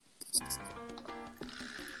And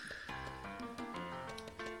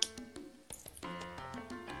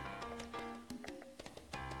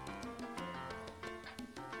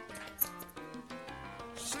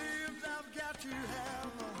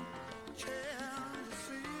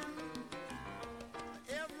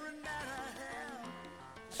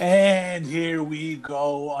here we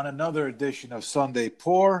go on another edition of Sunday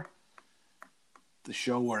Pour, the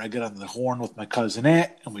show where I get on the horn with my cousin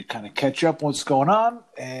Ant and we kind of catch up what's going on.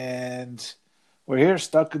 And we're here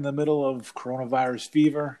stuck in the middle of coronavirus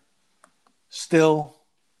fever. Still,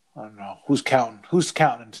 I don't know. Who's counting? Who's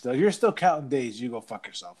counting still? If you're still counting days, you go fuck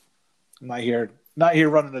yourself. I'm not here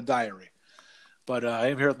running a diary. But I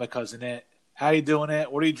am here with my cousin Ant. How you doing,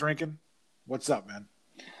 Ant? What are you drinking? What's up, man?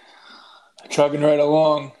 Chugging right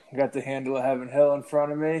along. Got the handle of Heaven Hill in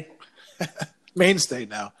front of me. Mainstay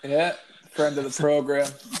now. Yeah, friend of the program.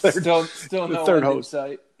 Still no third end in host.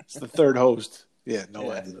 sight. It's the third host. Yeah, no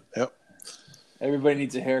end. Yep. Everybody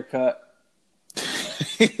needs a haircut.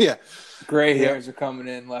 Yeah. Gray hairs are coming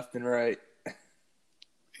in left and right.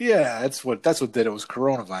 Yeah, that's what did it. Was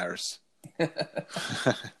coronavirus.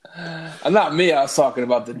 Not me. I was talking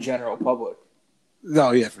about the general public. No,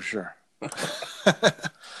 yeah, for sure.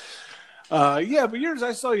 Yeah, but yours,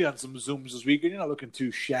 I saw you on some Zooms this weekend. You're not looking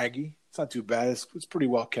too shaggy. It's not too bad. It's pretty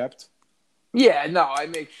well kept. Yeah, no, I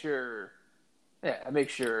make sure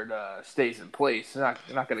it stays in place. Not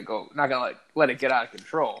gonna let it get out of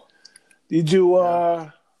control. Did you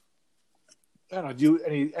I don't know, do you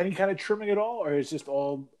any kind of trimming at all, or is it just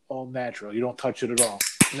all natural? You don't touch it at all?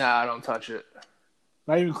 Nah, I don't touch it.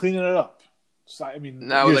 Not even cleaning it up. So, I mean,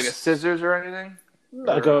 not with like a scissors or anything.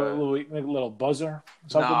 Like a little buzzer?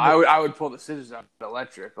 No, I would pull the scissors out.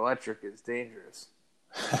 Electric is dangerous.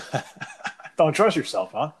 Don't trust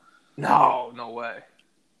yourself, huh? No way.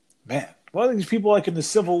 Man, one of these people, like in the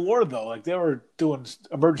Civil War, though, like they were doing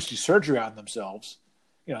emergency surgery on themselves.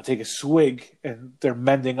 You know, take a swig and they're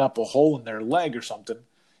mending up a hole in their leg or something.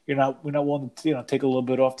 We're not willing to, take a little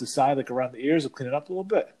bit off the side, like around the ears, and clean it up a little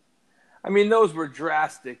bit. I mean, those were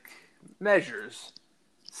drastic measures.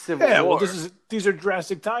 Civil War. Well, these are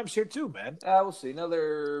drastic times here too, man. We'll see.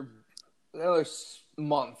 Another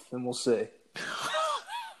month, and we'll see.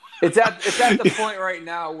 It's at the point right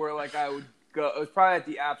now where like I would go. It was probably at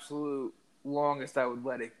the absolute longest I would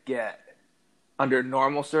let it get under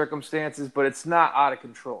normal circumstances, but it's not out of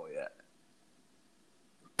control yet.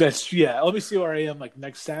 Let me see where I am like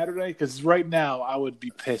next Saturday, because right now I would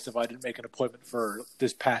be pissed if I didn't make an appointment for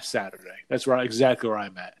this past Saturday. That's exactly where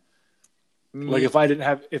I'm at. Like if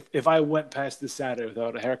I went past this Saturday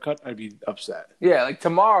without a haircut, I'd be upset. Yeah, like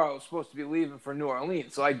tomorrow I was supposed to be leaving for New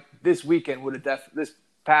Orleans, so this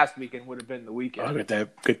past weekend would have been the weekend. I'll get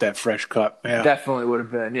that fresh cut. Yeah, definitely would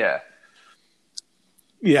have been. Yeah.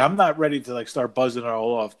 Yeah, I'm not ready to like start buzzing it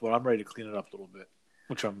all off, but I'm ready to clean it up a little bit,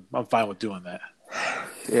 which I'm fine with doing that.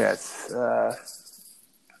 Yeah, it's I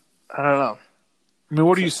don't know. I mean,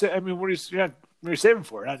 what do you say? I mean, you're saving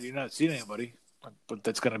for it? You're not seeing anybody. But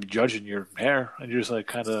that's going to be judging your hair, and you're just like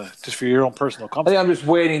kind of just for your own personal comfort. I think I'm just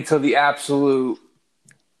waiting till the absolute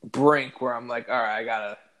brink where I'm like, all right, I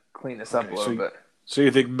gotta clean this up a little bit. So you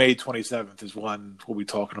think May 27th is when we'll be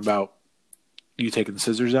talking about you taking the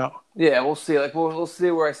scissors out? Yeah, we'll see. Like we'll see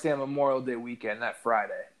where I stand Memorial Day weekend, that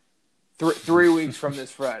Friday. 3 weeks from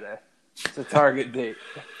this Friday, it's a target date.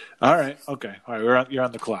 All right. Okay. All right. You're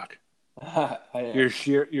on the clock. Your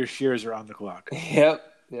shears are on the clock. Yep.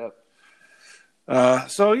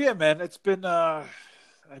 So yeah, man, it's been.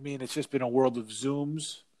 It's just been a world of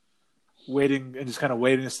Zooms, waiting and just kind of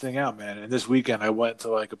waiting this thing out, man. And this weekend, I went to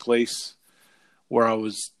like a place where I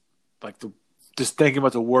was like just thinking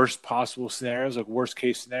about the worst possible scenarios, like worst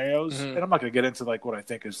case scenarios. Mm-hmm. And I'm not going to get into like what I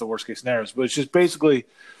think is the worst case scenarios, but it's just basically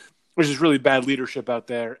there's just really bad leadership out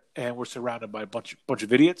there, and we're surrounded by a bunch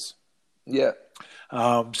of idiots. Yeah.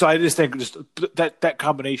 So I just think just that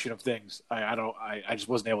combination of things, I just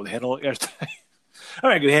wasn't able to handle it yesterday. I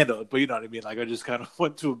mean, I could handle it, but you know what I mean? Like, I just kind of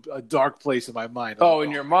went to a dark place in my mind.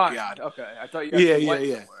 In your mind? God. Okay. I thought you went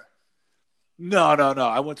somewhere. No.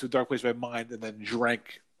 I went to a dark place in my mind and then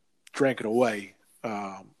drank it away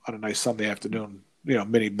on a nice Sunday afternoon,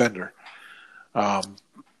 mini bender. That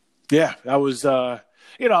was, I'm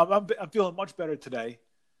feeling much better today.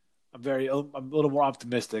 I'm a little more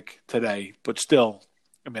optimistic today, but still,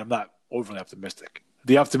 I'm not overly optimistic.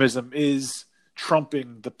 The optimism is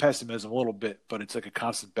trumping the pessimism a little bit, but it's like a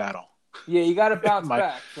constant battle. Yeah, you got to bounce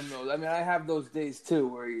back from those. I mean, I have those days too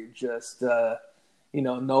where you're just,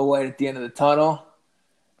 no light at the end of the tunnel.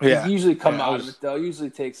 Yeah, you usually come out of it though. It usually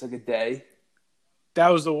takes like a day. That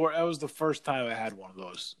was the first time I had one of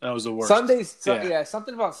those. That was the worst. Sundays,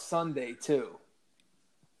 something about Sunday too.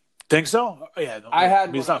 Think so? Yeah. No, I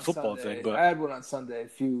had mean, it's one not a on football Sunday. thing, but I had one on Sunday a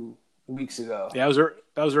few weeks ago. yeah,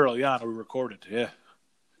 that was early on. We recorded. Yeah.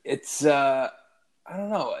 It's I don't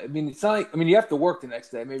know. I mean, it's not like, I mean, you have to work the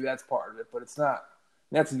next day. Maybe that's part of it, but it's not.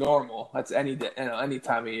 That's normal. That's any day, any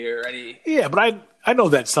time of year. Yeah, but I know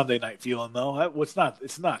that Sunday night feeling though. It's not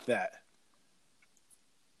that.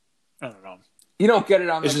 I don't know. You don't get it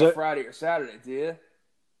on like Is a it- Friday or Saturday, do you?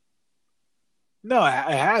 No, I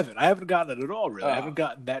haven't. I haven't gotten it at all. Really, I Oh. haven't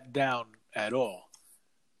gotten that down at all.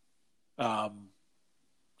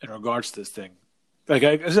 In regards to this thing, like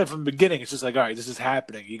I said from the beginning, it's just like, all right, this is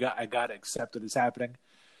happening. I got to accept that it's happening.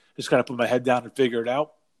 Just got to put my head down and figure it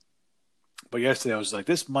out. But yesterday I was like,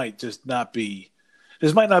 this might not be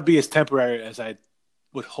as temporary as I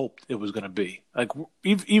would hope it was going to be. Like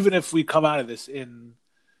even if we come out of this in,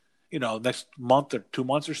 next month or 2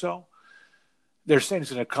 months or so, they're saying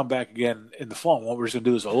it's going to come back again in the fall. And what we're just going to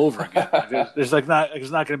do is all over again. There's not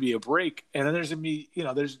going to be a break. And then there's going to be,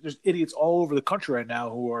 there's idiots all over the country right now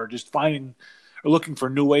who are just looking for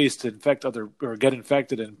new ways to infect or get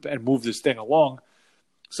infected and move this thing along.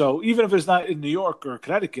 So even if it's not in New York or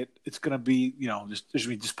Connecticut, it's going to be, there's going to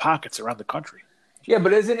be just pockets around the country. Yeah,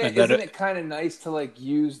 but isn't it kind of nice to like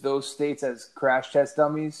use those states as crash test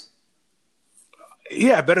dummies?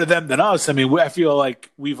 Yeah, better them than us. I mean, I feel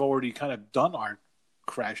like we've already kind of done our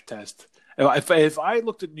crash test. If I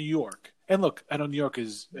looked at New York, and look, I know New York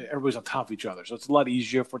everybody's on top of each other, so it's a lot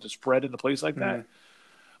easier for it to spread in a place like that.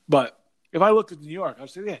 But if I looked at New York, I'd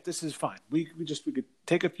say, yeah, this is fine. We could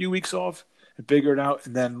take a few weeks off and figure it out,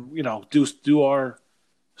 and then do our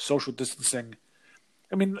social distancing.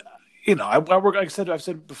 I mean, I work. Like I've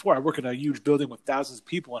said before, I work in a huge building with thousands of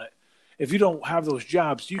people in it. If you don't have those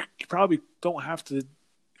jobs, you probably don't have to. You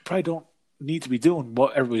probably don't need to be doing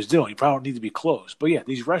what everybody's doing. You probably don't need to be closed. But yeah,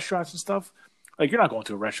 these restaurants and stuff, like you're not going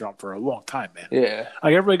to a restaurant for a long time, man. Yeah.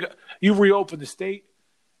 Like you reopen the state,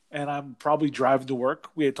 and I'm probably driving to work.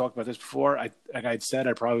 We had talked about this before. Like I'd said,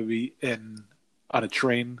 I'd probably be on a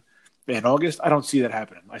train in August. I don't see that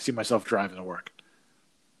happening. I see myself driving to work.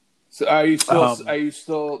 So are you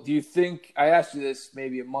still? Do you think I asked you this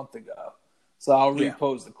maybe a month ago? So I'll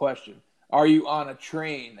repose the question. Are you on a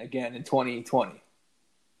train again in 2020?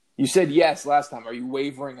 You said yes last time. Are you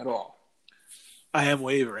wavering at all? I am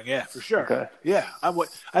wavering, yeah, for sure. Okay. Yeah,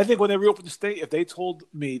 I think when they reopened the state, if they told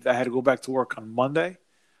me that I had to go back to work on Monday,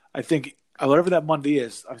 I think whatever that Monday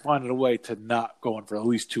is, I'm finding a way to not go in for at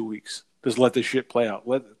least 2 weeks. Just let this shit play out.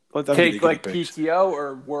 Let them take like PTO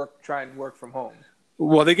or try and work from home.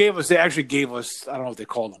 Well, they actually gave us, I don't know what they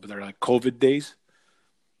call them, but they're like COVID days.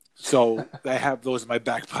 So I have those in my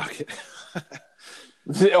back pocket.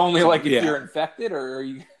 Is it only like if you're infected, or are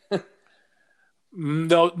you?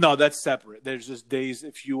 No, that's separate. There's just days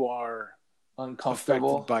if you are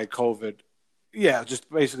uncomfortable affected by COVID. Yeah, just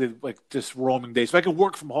basically like just roaming days. So I can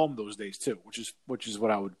work from home those days too, which is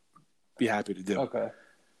what I would be happy to do. Okay.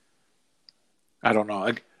 I don't know.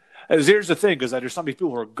 Like, here's the thing, because there's some people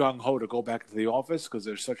who are gung ho to go back to the office because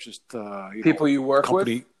there's such just people you work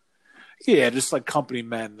with. Yeah, just like company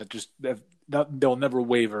men that they'll never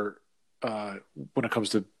waver when it comes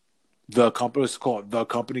to the company. Let's call it the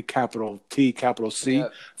company, capital T, capital C. Yeah.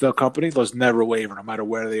 The company, those never waver, no matter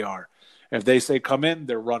where they are. If they say come in,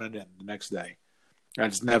 they're running in the next day.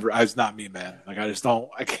 It's not me, man. Like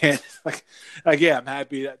I can't. Like yeah, I'm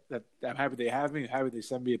happy that I'm happy they have me. I'm happy they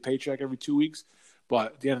send me a paycheck every 2 weeks.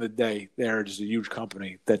 But at the end of the day, they're just a huge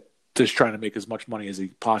company that just trying to make as much money as they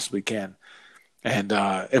possibly can. And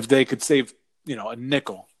if they could save, a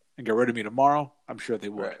nickel and get rid of me tomorrow, I'm sure they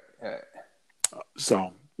would. Right.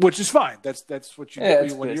 So, which is fine. That's what you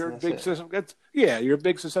do when you're a big business, system. You're a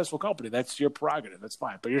big successful company. That's your prerogative. That's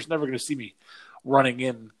fine. But you're just never going to see me running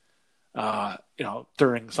in,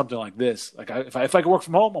 during something like this. Like if I can work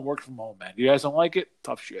from home, I'll work from home, man. You guys don't like it?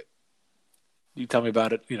 Tough shit. You tell me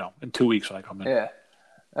about it, in 2 weeks when I come in. Yeah.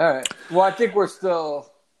 All right. Well, I think we're still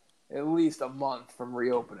at least a month from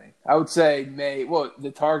reopening. I would say May. Well, the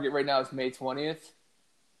target right now is May 20th.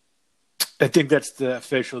 I think that's the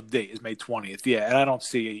official date is May 20th. Yeah, and I don't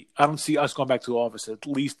see us going back to the office at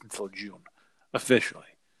least until June, officially.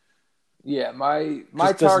 Yeah, my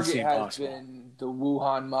target has been the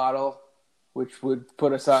Wuhan model, which would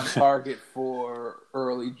put us on target for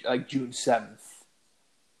early, like June 7th.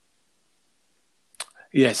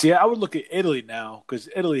 Yeah, see, I would look at Italy now because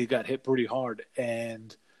Italy got hit pretty hard,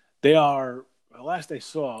 and they are, last I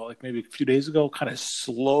saw, like maybe a few days ago, kind of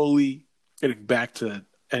slowly getting back to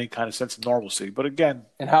any kind of sense of normalcy. But again,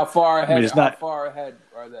 and how far ahead? How far ahead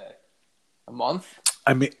are they? A month?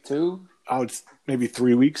 I mean, 2? I would maybe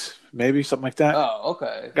 3 weeks, maybe something like that. Oh,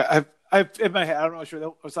 okay. I've in my head. I'm not sure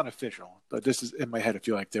that was unofficial, but this is in my head. I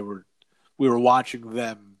feel like they were we were watching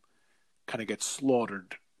them kind of get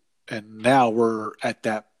slaughtered, and now we're at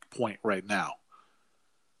that point right now.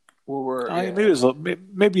 Maybe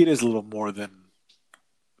it is a little more than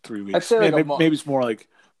 3 weeks. I'd say like a month. Maybe it's more like,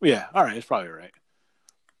 yeah, all right, it's probably right.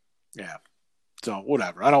 Yeah. So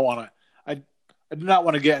whatever. I don't want to. I do not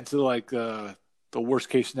want to get into like the worst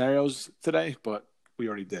case scenarios today, but we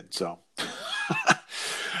already did. So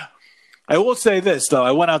I will say this though.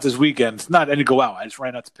 I went out this weekend. Not any go out. I just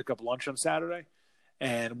ran out to pick up lunch on Saturday,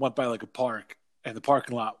 and went by like a park, and the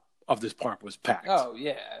parking lot of this park was packed. Oh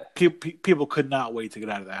yeah. People could not wait to get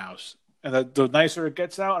out of the house. And the nicer it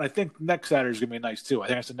gets out, and I think next Saturday is going to be nice, too. I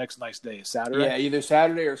think that's the next nice day is Saturday. Yeah, either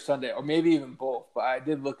Saturday or Sunday, or maybe even both. But I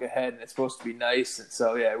did look ahead, and it's supposed to be nice. And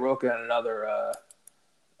so, yeah, we're looking at another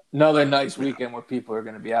nice weekend where people are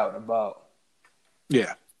going to be out and about.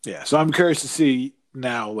 Yeah, yeah. So I'm curious to see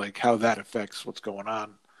now, like, how that affects what's going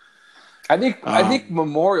on. I think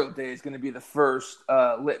Memorial Day is going to be the first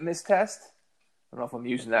litmus test. I don't know if I'm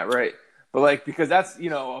using that right. But, like, because that's,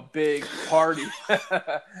 a big party.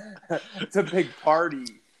 It's a big party,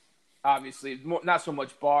 obviously. Not so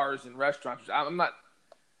much bars and restaurants. I'm not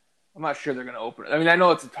sure they're going to open it. I mean, I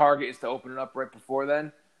know it's a target is to open it up right before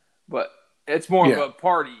then. But it's more of a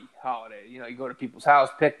party holiday. You go to people's house,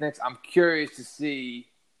 picnics. I'm curious to see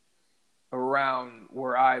around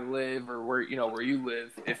where I live or where you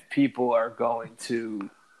live if people are going to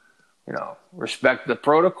 – respect the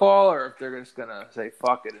protocol, or if they're just gonna say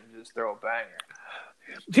fuck it and just throw a banger.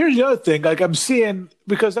 Here's the other thing, like I'm seeing,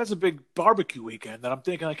 because that's a big barbecue weekend, and I'm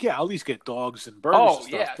thinking like, yeah, I'll at least get dogs and burgers and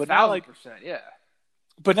stuff. Yeah, but now like, 1,000%, yeah.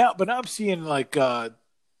 But now I'm seeing like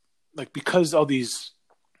because all these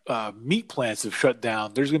meat plants have shut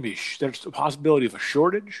down, there's a possibility of a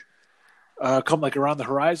shortage come like around the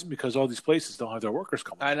horizon because all these places don't have their workers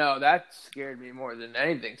coming. I know that scared me more than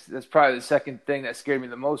anything. That's probably the second thing that scared me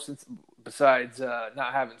the most, besides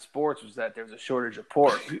not having sports, was that there was a shortage of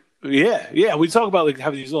pork. Yeah. We talk about like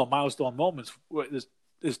having these little milestone moments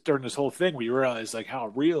during this whole thing where you realize like how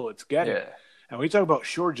real it's getting. Yeah. And when you talk about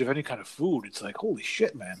shortage of any kind of food, it's like holy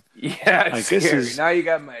shit, man. Yeah, it's scary. Now you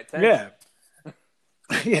got my attention. Yeah.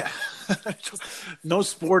 Yeah. No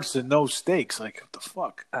sports and no steaks. Like, what the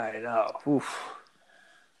fuck? I know. Oof.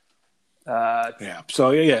 Yeah.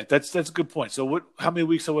 So, yeah, that's a good point. So, how many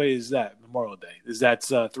weeks away is that, Memorial Day? Is that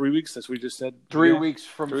 3 weeks? That's what you just said? 3 weeks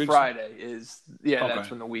from Friday is, that's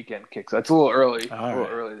when the weekend kicks. That's a little early.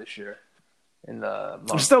 Early this year. In the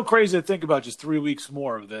month. It's still crazy to think about just 3 weeks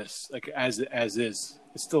more of this, like, as is.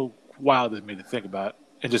 It's still wild to me to think about.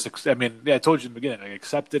 And just, I told you in the beginning, I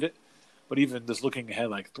accepted it. But even just looking ahead,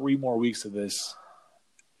 like 3 more weeks of this,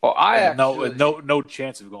 well, no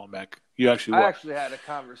chance of going back. I actually had a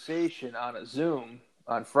conversation on a Zoom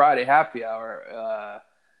on Friday happy hour.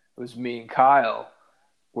 It was me and Kyle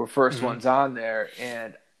were first ones on there,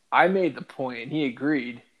 and I made the point, and he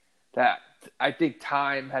agreed that I think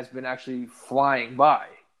time has been actually flying by.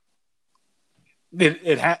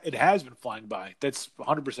 It has been flying by. That's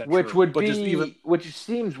 100% true. Which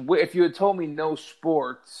seems, if you had told me no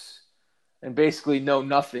sports. And basically no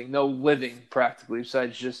living practically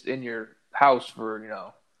besides just in your house for,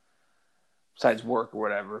 besides work or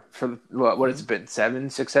whatever for what it's been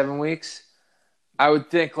 6, 7 weeks. I would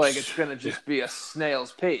think like it's going to just be a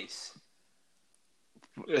snail's pace.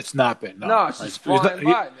 It's not been. No, it's just flying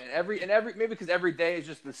by, man. Maybe because every day is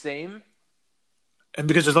just the same. And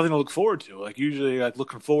because there's nothing to look forward to. Like usually like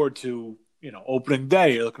looking forward to, opening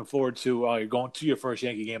day, you're looking forward to you're going to your first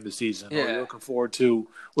Yankee game of the season, or you're looking forward to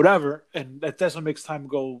whatever, and that's what makes time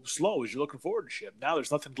go slow. Is you're looking forward to shit. Now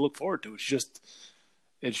there's nothing to look forward to.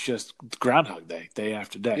 It's just Groundhog Day, day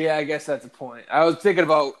after day. Yeah, I guess that's the point. I was thinking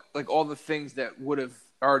about like all the things that would have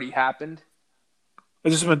already happened.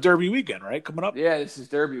 This is a Derby weekend, right? Coming up. Yeah, this is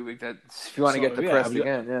Derby week. That if you want to get depressed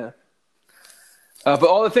again, yeah. But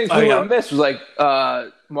all the things we would have missed was like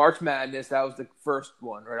March Madness. That was the first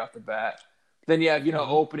one right off the bat. Then you have,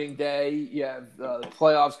 opening day. You have the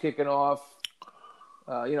playoffs kicking off.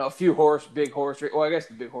 A few big horse races. Well, I guess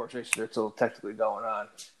the big horse races are still technically going on.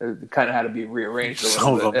 It kind of had to be rearranged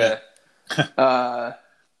a little bit. I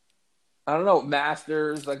don't know,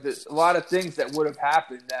 Masters. Like there's a lot of things that would have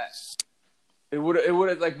happened that it would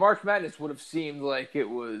have like March Madness would have seemed like it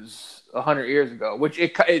was 100 years ago, which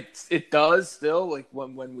it does still. Like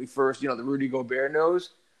when we first, the Rudy Gobert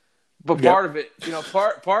knows. But part of it,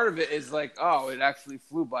 part of it is like, oh, it actually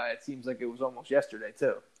flew by. It seems like it was almost yesterday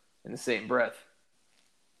too, in the same breath.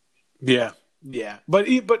 Yeah.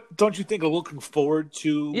 But don't you think looking forward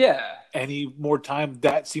to any more time,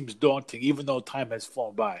 that seems daunting, even though time has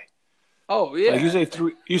flown by? Oh yeah. Like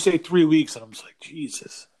you say 3 weeks, and I'm just like,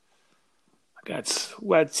 Jesus.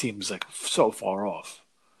 That seems like so far off.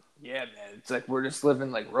 Yeah, man. It's like we're just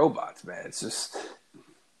living like robots, man. It's just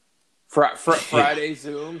Friday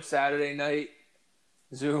Zoom, Saturday night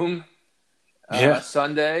Zoom,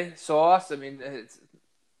 Sunday sauce. I mean,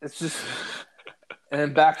 it's just, and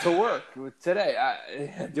then back to work with today,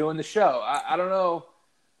 doing the show. I don't know.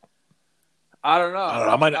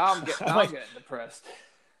 I might, I'm getting depressed.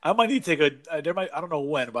 I might need to take I don't know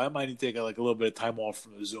when, but I might need to take a little bit of time off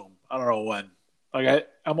from the Zoom. I don't know when.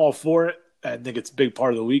 I'm all for it. I think it's a big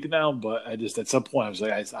part of the week now, but I just, at some point, I was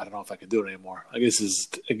like, I don't know if I can do it anymore. I guess it's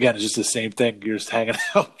just the same thing. You're just hanging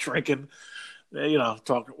out, drinking, what are you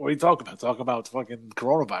talking about? Talking about fucking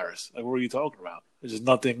coronavirus. Like, what are you talking about? There's just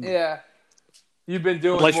nothing. Yeah. You've been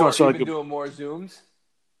doing doing more Zooms?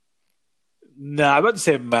 Nah, about the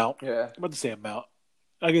same amount. Yeah. About the same amount.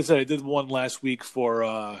 Like I said, I did one last week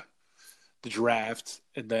for the draft,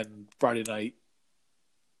 and then Friday night,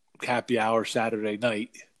 happy hour Saturday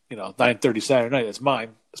night. 9:30 Saturday night. That's mine.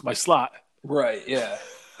 That's my slot. Right. Yeah.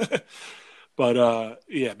 But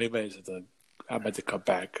maybe I might to cut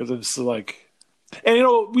back because it's like, and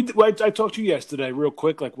I talked to you yesterday real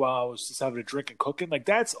quick, like while I was just having a drink and cooking. Like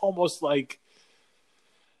that's almost a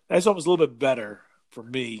little bit better for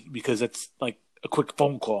me because it's like a quick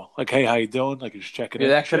phone call. Like, hey, how you doing? Like, just checking in.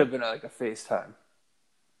 Yeah, that could have been like a FaceTime.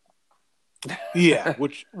 Yeah,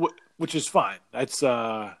 which is fine. That's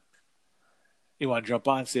you want to jump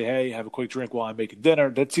on and say, hey, have a quick drink while I'm making dinner.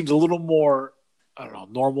 That seems a little more, I don't know,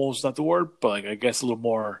 normal is not the word, but like I guess a little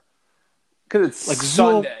more. Because it's like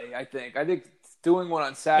Sunday, I think. I think doing one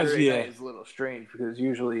on Saturday night is a little strange because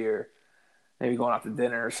usually you're maybe going out to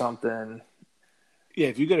dinner or something. Yeah,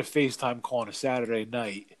 if you get a FaceTime call on a Saturday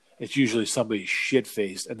night, it's usually somebody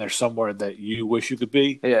shit-faced and they're somewhere that you wish you could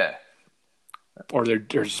be. Yeah. Or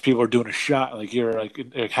there's people are doing a shot, like you're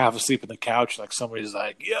like half asleep on the couch, like somebody's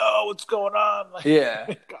like, "Yo, what's going on?" Like, yeah,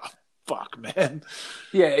 oh, fuck, man.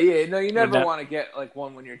 Yeah. No, you never want to get like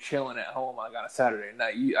one when you're chilling at home like on a Saturday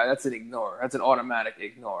night. That's an ignore. That's an automatic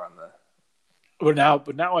ignore on the. But now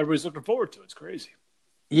everybody's looking forward to it. It's crazy.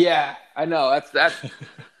 Yeah, I know. That's.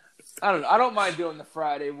 I don't know. I don't mind doing the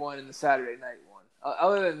Friday one and the Saturday night one.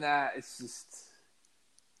 Other than that, it's just.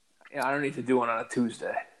 I don't need to do one on a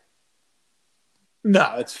Tuesday.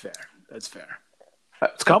 No, that's fair. It's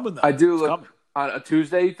coming though. I do look on a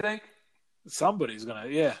Tuesday. You think somebody's gonna?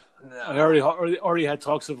 Yeah. No. I already had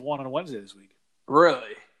talks of one on Wednesday this week.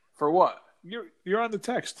 Really? For what? You're on the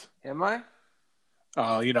text. Am I?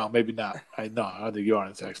 Oh, maybe not. I don't think you're on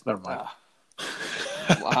the text. Never mind.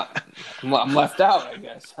 Well, I'm left out, I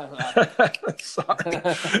guess. Sorry.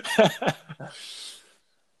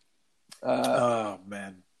 Oh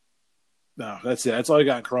man. No, that's it. That's all I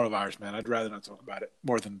got in coronavirus, man. I'd rather not talk about it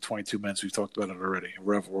more than 22 minutes. We've talked about it already.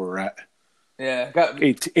 Wherever we're at. Yeah, got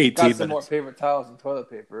 18 some minutes. more paper towels and toilet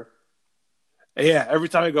paper. Yeah, every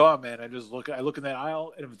time I go out, man, I look in that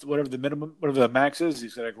aisle, and if it's whatever the max is,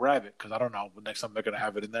 he's gonna grab it because I don't know what next time they're gonna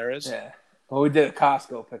have it in there is. Yeah. Well, we did a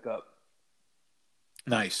Costco pickup.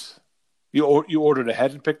 Nice. You ordered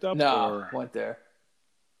ahead and picked up? No, went there.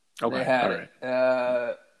 Okay, they had all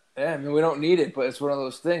right. I mean, we don't need it, but it's one of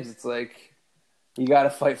those things. It's like you got to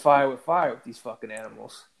fight fire with these fucking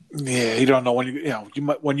animals. Yeah, you don't know when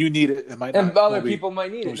you need it. It might and not, other people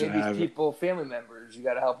might need it. Maybe people, family members, you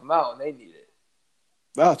got to help them out, and they need it.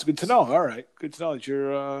 Well, it's good to know. All right, good to know that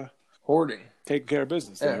you're hoarding, taking care of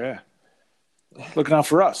business there. Yeah, looking out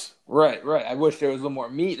for us. Right. I wish there was a little more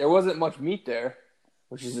meat. There wasn't much meat there,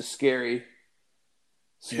 which is a scary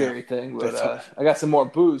thing. But I got some more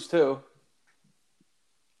booze too.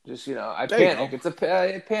 Just I panic. It's a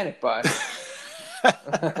panic buy.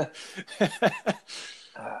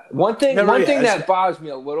 One thing that bothers me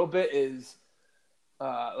a little bit is,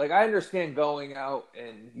 like I understand going out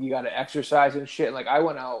and you got to exercise and shit. Like I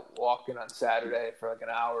went out walking on Saturday for like an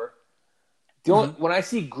hour. When I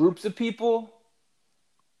see groups of people,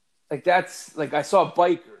 like that's like I saw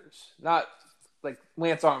bikers, not like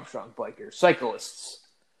Lance Armstrong bikers, cyclists.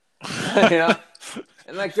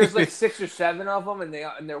 And like there's like 6 or 7 of them, and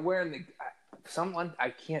they're wearing someone I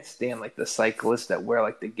can't stand like the cyclists that wear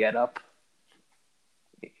like the get up.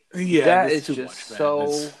 Yeah, that is too just much,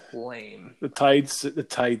 so lame. The tights, and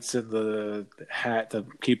the hat to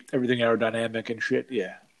keep everything aerodynamic and shit.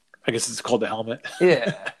 Yeah, I guess it's called the helmet.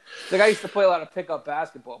 Yeah, like I used to play a lot of pickup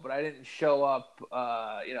basketball, but I didn't show up,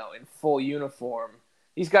 in full uniform.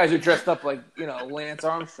 These guys are dressed up like Lance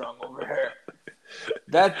Armstrong over here.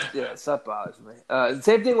 That bothers me.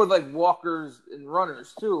 Same thing with like walkers and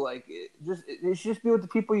runners too. Like it should just be with the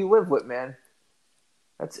people you live with, man.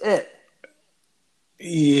 That's it.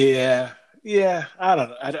 Yeah. I don't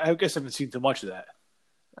know. I guess I haven't seen too much of that.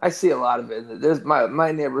 I see a lot of it. There's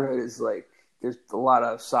my neighborhood is like there's a lot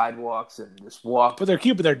of sidewalks and just walk. But they're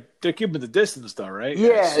keeping the distance though, right?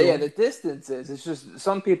 Yeah. The distances. It's just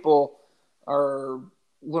some people are a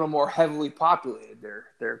little more heavily populated.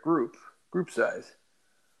 Their group size.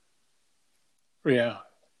 Yeah.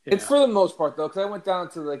 It's for the most part though, because I went down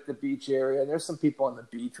to like the beach area, and there's some people on the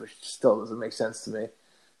beach, which still doesn't make sense to me.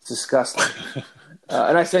 It's disgusting.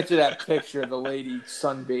 And I sent you that picture of the lady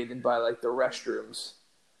sunbathing by like the restrooms.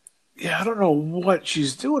 Yeah, I don't know what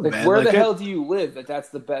she's doing, like, man. Where the hell do you live that's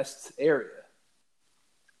the best area?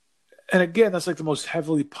 And again, that's like the most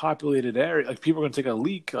heavily populated area. Like people are going to take a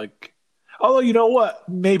leak. Like, although you know what?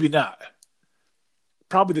 Maybe not.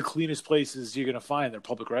 Probably the cleanest places you're going to find are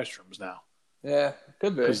public restrooms now. Yeah,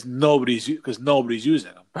 could be because nobody's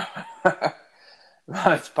using them.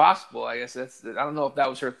 It's possible. I guess I don't know if that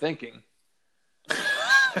was her thinking.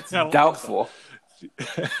 It's doubtful.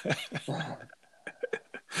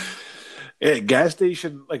 Yeah, gas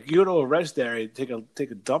station. Like you go to a rest area, take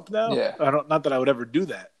a dump now. Yeah, not that I would ever do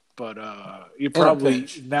that, but you probably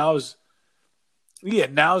now's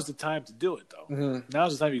the time to do it though. Mm-hmm.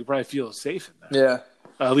 Now's the time you can probably feel safe in there.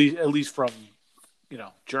 Yeah, at least from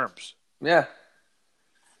germs. Yeah,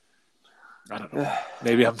 I don't know.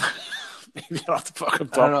 Maybe I'm. Maybe I don't have to fucking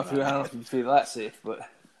talk. I don't know if you feel that safe, but.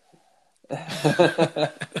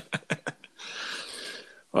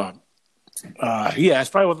 It's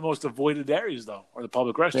probably one of the most avoided areas, though, or the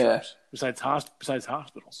public restrooms, besides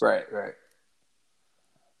hospitals. Right.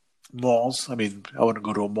 Malls. I mean, I wouldn't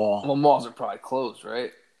go to a mall. Well, malls are probably closed,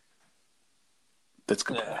 right? That's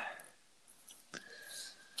good.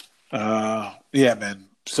 Yeah, man.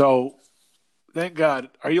 So, thank God.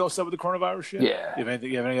 Are you all set with the coronavirus shit? Yeah. You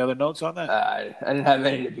have any other notes on that? I didn't have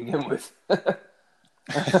any to begin with.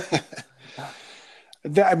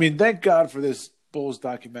 I mean, thank God for this Bulls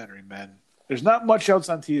documentary, man. There's not much else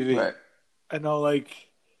on TV. Right. I know, I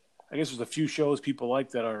guess there's a few shows people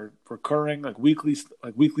like that are recurring, like weekly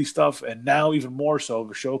stuff, and now even more so.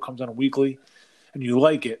 If a show comes on weekly, and you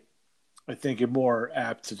like it, I think you're more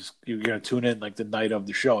apt to you're going to tune in like the night of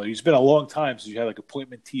the show. It's been a long time since you had like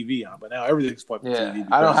appointment TV on, but now everything's appointment TV.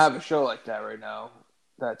 I don't have a show like that right now.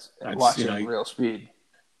 That's watching real speed,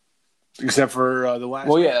 except for the last.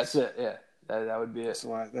 Well, yeah, that's it. Yeah, that would be it.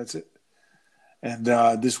 That's it. And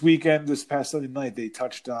this past Sunday night, they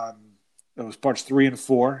touched on it was parts 3 and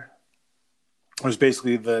 4. It was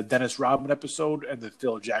basically the Dennis Rodman episode and the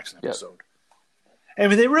Phil Jackson episode. Yep. I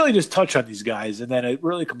mean, they really just touch on these guys, and then it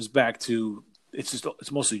really comes back to it's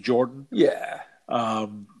mostly Jordan. Yeah.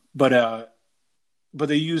 But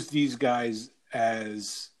they use these guys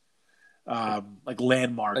as like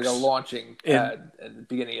landmarks, like a launching pad at the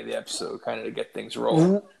beginning of the episode, kind of to get things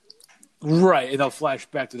rolling. Right, and they'll flash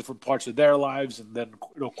back to different parts of their lives, and then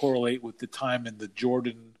it'll correlate with the time in the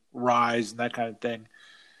Jordan rise and that kind of thing.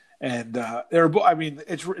 And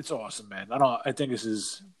it's awesome, man. I think this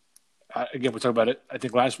is again we talked about it I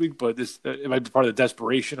think last week, but it might be part of the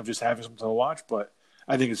desperation of just having something to watch. But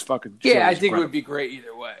I think it's fucking I think it would be great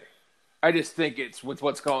either way. I just think it's with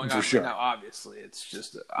what's going on right now. Obviously, it's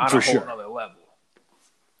just on a whole other level.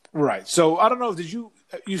 Right. So I don't know.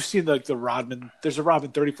 You've seen the Rodman? There's a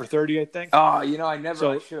Rodman 30 for 30, I think. Oh, I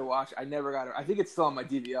should have watched. I never got it. I think it's still on my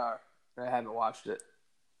DVR. I haven't watched it.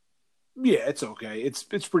 Yeah, it's okay. It's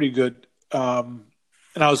pretty good. And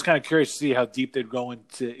I was kind of curious to see how deep they'd go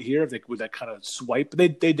into here, if they would that kind of swipe.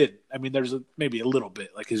 But they did. I mean, there's maybe a little bit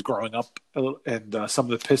like his growing up and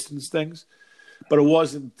some of the Pistons things, but it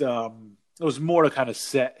wasn't. It was more to kind of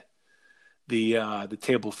set the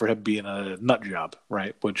table for him being a nut job,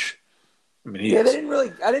 right? Which, I mean, I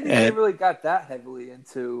didn't think they really got that heavily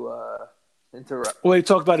into. Well, they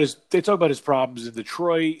talk about his problems in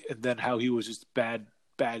Detroit, and then how he was just bad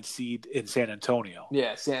seed in San Antonio.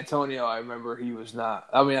 Yeah, San Antonio. I remember he was not.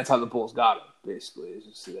 I mean, that's how the Bulls got him. Basically, it's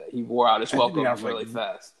just that he wore out his welcome really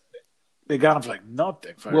fast. They got him for like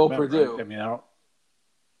nothing. Purdue. I mean, I don't.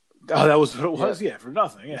 Oh, that was what it was. Yeah, for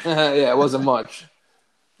nothing. Yeah, yeah, it wasn't much.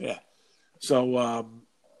 Yeah. So,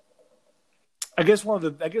 I guess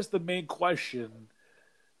the main question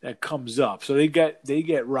that comes up. So they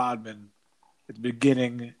get Rodman at the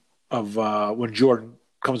beginning of when Jordan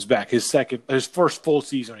comes back, his first full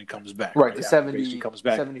season when he comes back. Right, the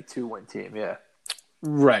 72 win team. Yeah.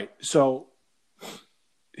 Right. So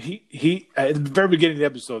he at the very beginning of the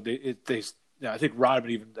episode, I think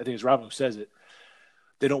it's Rodman who says it.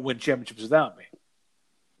 They don't win championships without me,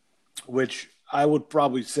 which I would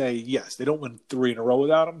probably say yes. They don't win 3 in a row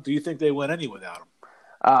without him. Do you think they win any without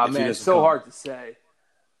him? Man, it's so hard to say.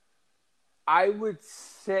 I would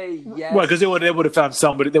say yes. Well, because they would have found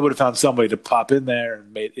somebody. They would have found somebody to pop in there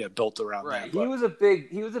and built around right. that. He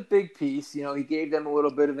was a big piece. You know, he gave them a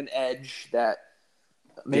little bit of an edge that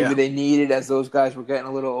maybe they needed as those guys were getting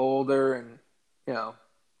a little older, and you know,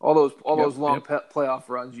 all those long playoff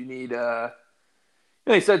runs. You need.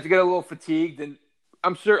 He started to get a little fatigued, and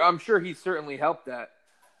I'm sure he certainly helped that.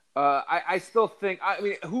 I still think. I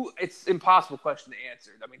mean, it's an impossible question to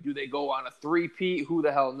answer. I mean, do they go on a three-peat? Who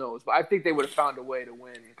the hell knows? But I think they would have found a way to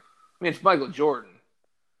win. I mean, it's Michael Jordan.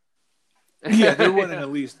 Yeah, they're winning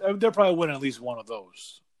at least. They're probably winning at least one of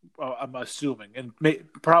those. I'm assuming, and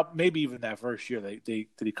maybe even that first year that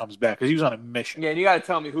he comes back because he was on a mission. Yeah, and you got to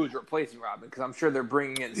tell me who's replacing Rodman because I'm sure they're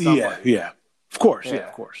bringing in somebody. Yeah, of course,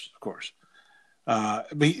 of course. But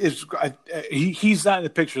he's not in the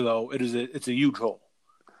picture though. It's a huge hole.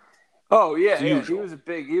 Oh yeah. He was a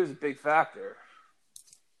big factor.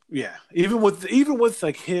 Yeah, even with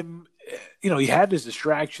like him, you know, he had his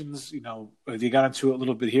distractions. You know, they got into it a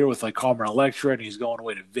little bit here with like Carmen Electra, and he's going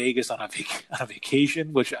away to Vegas on a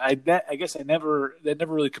vacation, which I guess that never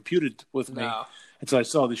really computed with me until I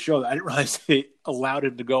saw the show. I didn't realize they allowed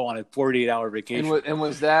him to go on a 48-hour vacation. And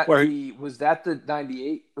was that the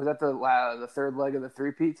 98? Was that the third leg of the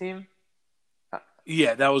three-peat team?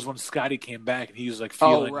 Yeah, that was when Scotty came back, and he was like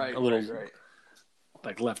feeling a little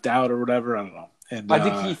like left out or whatever. I don't know. And I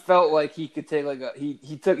think he felt like he could take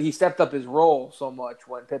he stepped up his role so much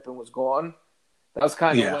when Pippen was gone. That was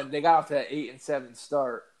kind of when they got off to that 8-7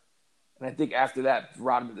 start, and I think after that,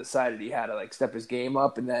 Rodman decided he had to like step his game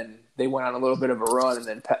up, and then they went on a little bit of a run, and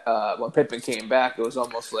then when Pippen came back, it was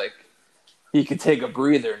almost like he could take a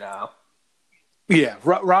breather now. Yeah,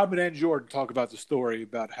 Rodman and Jordan talk about the story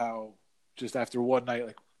about how just after one night,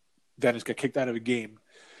 like Dennis got kicked out of a game,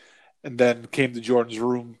 and then came to Jordan's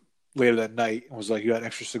room later that night and was like, "You got an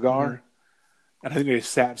extra cigar?" Mm-hmm. And I think they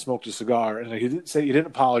sat and smoked a cigar. And he didn't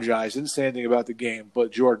apologize, didn't say anything about the game,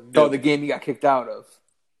 but Jordan knew. Oh, the game he got kicked out of.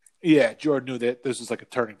 Yeah, Jordan knew that this was like a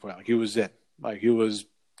turning point. Like he was in. Like he was,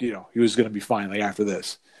 you know, he was going to be fine. Like after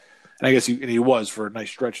this, and I guess he was for a nice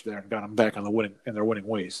stretch there and got him back on their winning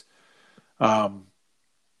ways. But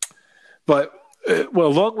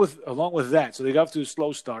along with that, so they got off to a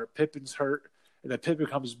slow start. Pippen's hurt, and then Pippen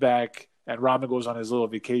comes back. And Rodman goes on his little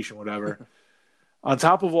vacation, whatever. On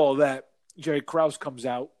top of all that, Jerry Krause comes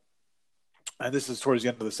out, and this is towards the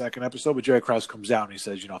end of the second episode, but Jerry Krause comes out and he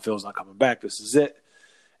says, you know, Phil's not coming back. This is it.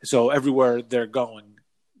 So everywhere they're going,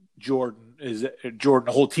 Jordan, the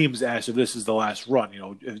whole team's asked if this is the last run. You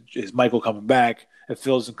know, is Michael coming back? If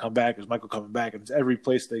Phil doesn't come back, is Michael coming back? And it's every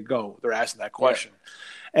place they go, they're asking that question.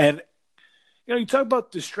 Yeah. And you know, you talk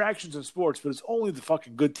about distractions in sports, but it's only the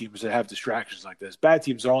fucking good teams that have distractions like this. Bad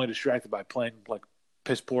teams are only distracted by playing like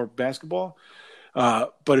piss poor basketball.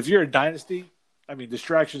 But if you're a dynasty, I mean,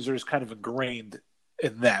 distractions are just kind of ingrained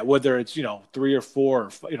in that. Whether it's, you know, 3 or 4,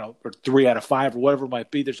 or, you know, or 3 out of 5 or whatever it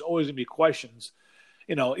might be, there's always going to be questions.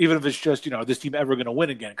 You know, even if it's just, you know, this team ever going to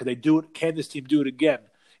win again? Could they do it? Can this team do it again?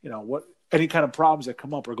 You know, any kind of problems that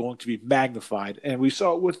come up are going to be magnified, and we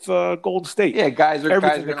saw it with Golden State. Yeah, guys are going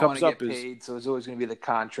to want to get paid, so it's always going to be the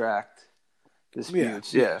contract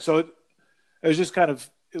disputes. Yeah. So it was just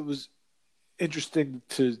it was interesting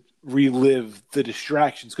to relive the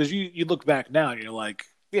distractions because you look back now and you're like,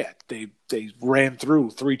 yeah, they ran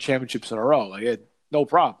through 3 championships in a row, like no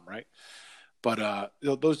problem, right? But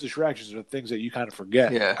those distractions are the things that you kind of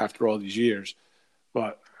forget after all these years.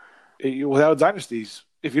 But without dynasties.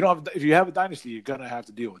 If you have a dynasty, you're gonna have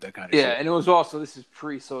to deal with that kind of shit. Yeah, and it was also this is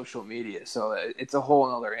pre-social media, so it's a whole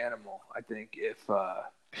other animal. I think if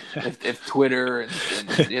Twitter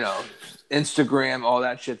and you know Instagram, all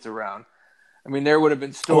that shit's around. I mean, there would have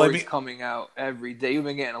been stories coming out every day. You've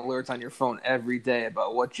been getting alerts on your phone every day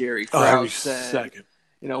about what Jerry Krause said. Second.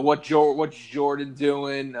 You know what's Jordan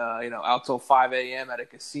doing? You know, out till 5 a.m. at a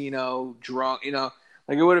casino, drunk. You know,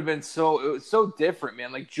 like it was so different,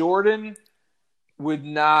 man. Like Jordan would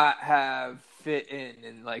not have fit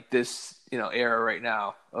in like this, you know, era right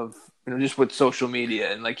now of, you know, just with social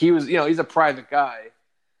media. And like he was, you know, he's a private guy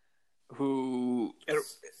who, I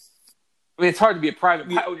mean, it's hard to be a private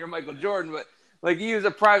guy when you're Michael Jordan, but like he was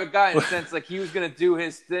a private guy in the sense like he was going to do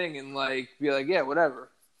his thing and like be like, yeah,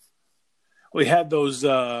 whatever. We had those,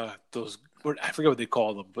 I forget what they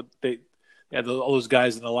called them, but they had all those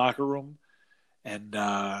guys in the locker room and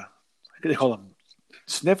I think they call them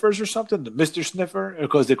sniffers or something, the Mr. Sniffer,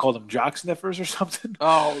 because they called them jock sniffers or something.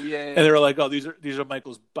 Oh yeah. And they were like, "Oh, these are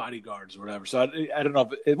Michael's bodyguards or whatever." So I don't know.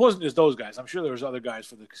 If it wasn't just those guys. I'm sure there was other guys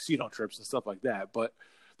for the casino trips and stuff like that. But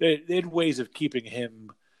they had ways of keeping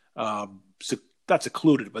him not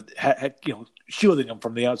secluded, but had, you know, shielding him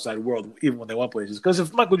from the outside world, even when they went places. Because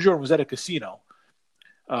if Michael Jordan was at a casino,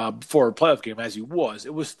 before a playoff game as he was,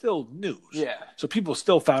 it was still news. Yeah. So people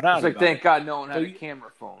still found out. It's like, about thank it. God no one had a camera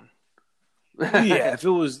phone. Yeah, if it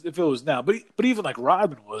was now, but even like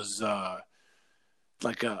Rodman was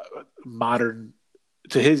like a modern,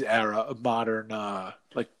 to his era, a modern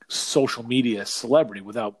like social media celebrity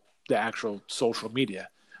without the actual social media.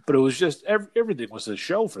 But it was just everything was a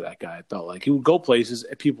show for that guy. It felt like he would go places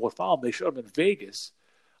and people would follow him. They showed him in Vegas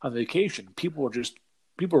on vacation. People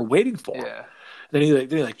were waiting for him. Yeah. Then he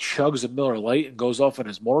chugs a Miller Lite and goes off on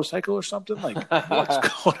his motorcycle or something. Like,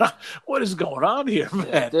 what's going on? What is going on here, man?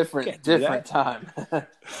 Yeah, different time.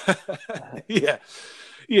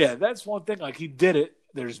 yeah. That's one thing. Like, he did it.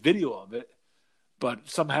 There's video of it, but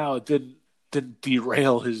somehow it didn't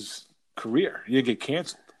derail his career. He didn't get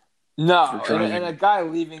canceled. No, and a guy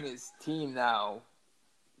leaving his team now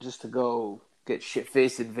just to go get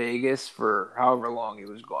shit-faced in Vegas for however long he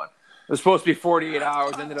was gone. It was supposed to be 48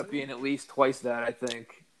 hours, ended up being at least twice that, I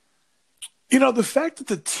think. The fact that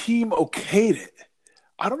the team okayed it,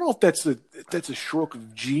 I don't know if that's a stroke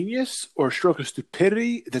of genius or a stroke of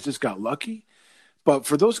stupidity that just got lucky. But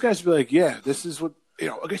for those guys to be like, yeah, this is what,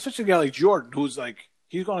 especially a guy like Jordan, who's like,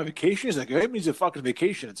 he's going on vacation. He's like, it means a fucking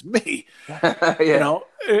vacation. It's me. Yeah.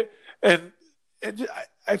 And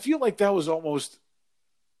I feel like that was almost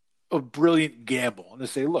a brilliant gamble. And to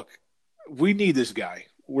say, look, we need this guy.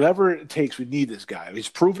 Whatever it takes, we need this guy. He's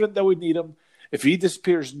proven it that we need him. If he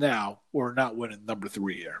disappears now, we're not winning number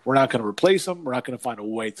 3 here. We're not going to replace him. We're not going to find a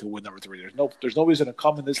way to win number 3. There's nobody's going to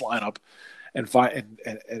come in this lineup and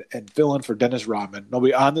fill in for Dennis Rodman.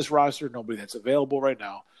 Nobody on this roster. Nobody that's available right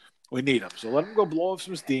now. We need him. So let him go blow off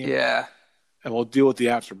some steam. Yeah, and we'll deal with the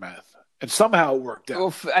aftermath. And somehow it worked out.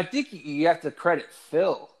 Well, I think you have to credit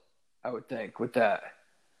Phil, I would think, with that.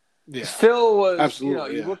 Yeah. Phil was,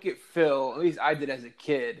 absolutely, you look at Phil, at least I did as a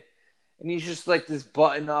kid, and he's just like this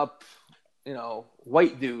button-up,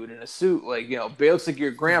 white dude in a suit, like, looks like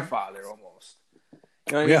your grandfather almost. You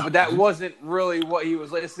know what I mean? But that wasn't really what he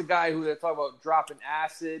was like. It's the guy who they talk about dropping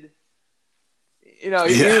acid. He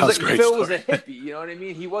was like, Phil was a hippie, you know what I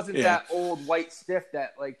mean? He wasn't that old white stiff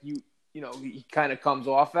that, like, he kind of comes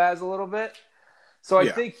off as a little bit. So I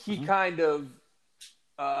think he kind of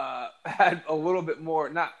had a little bit more,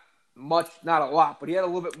 not a lot, but he had a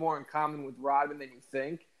little bit more in common with Rodman than you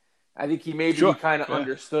think. I think he kind of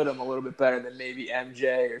understood him a little bit better than maybe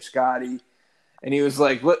MJ or Scotty. And he was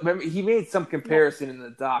like, remember, he made some comparison in the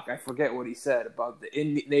doc. I forget what he said about the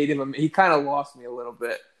Native. He kind of lost me a little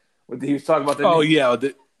bit. He was talking about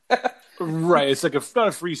the right. It's like not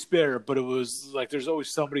a free spirit, but it was like there's always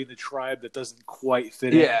somebody in the tribe that doesn't quite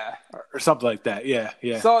fit in, or something like that. Yeah.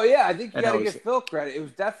 So I think you got to give Phil credit. It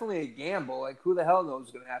was definitely a gamble. Like, who the hell knows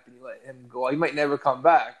what's going to happen? You let him go. He might never come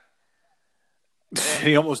back.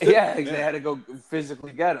 He almost did. Yeah, they had to go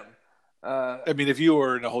physically get him. I mean, if you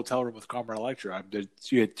were in a hotel room with Carmen Electra,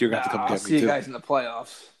 you're going to have to come get me too. I'll see you guys in the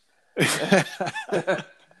playoffs.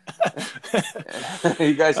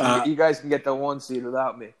 you guys can get the 1 seed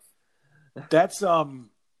without me. That's the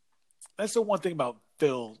one thing about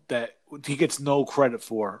Phil that he gets no credit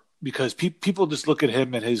for, because people just look at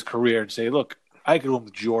him and his career and say, look, I could win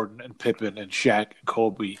with Jordan and Pippen and Shaq and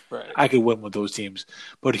Kobe. Right. I could win with those teams.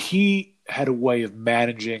 But he had a way of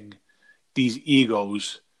managing these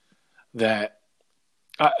egos that,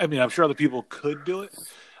 I mean, I'm sure other people could do it.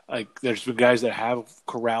 Like, there's been guys that have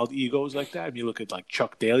corralled egos like that. I mean, you look at like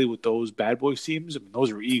Chuck Daly with those Bad Boys teams. I mean,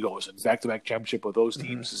 those are egos, and back-to-back championship with those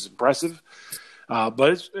teams is impressive. But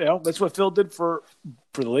it's, that's what Phil did for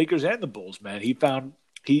the Lakers and the Bulls. Man, he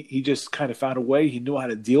just kind of found a way. He knew how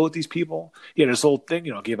to deal with these people. He had this whole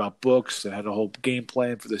thing, gave out books and had a whole game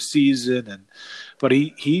plan for the season, but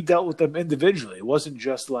he dealt with them individually. It wasn't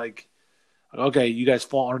just like, okay, you guys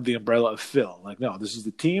fall under the umbrella of Phil. Like, no, this is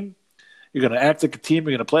the team. You're going to act like a team.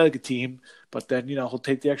 You're going to play like a team. But then, he'll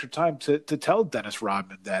take the extra time to tell Dennis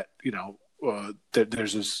Rodman that, that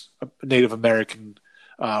there's this Native American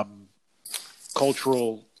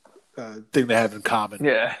cultural thing they have in common.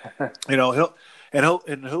 Yeah. He'll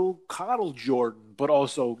coddle Jordan, but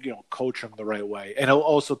also, coach him the right way. And he'll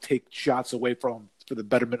also take shots away from him for the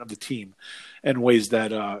betterment of the team in ways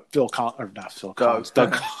that Doug Collins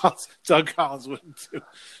wouldn't do.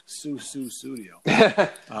 Studio.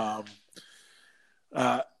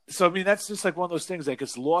 So, I mean, that's just like one of those things that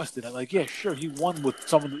gets lost in it. Like, yeah, sure, he won with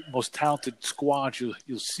some of the most talented squads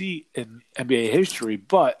you'll see in NBA history,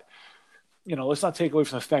 but, let's not take away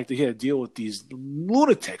from the fact that he had to deal with these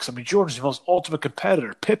lunatics. I mean, Jordan's the most ultimate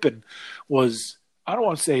competitor. Pippen was, I don't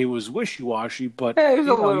want to say he was wishy-washy, but he was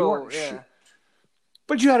a little, sure.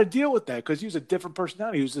 But you had to deal with that because he was a different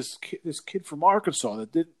personality. He was this kid from Arkansas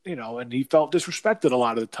that did, and he felt disrespected a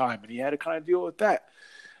lot of the time, and he had to kind of deal with that.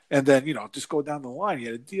 And then, just go down the line.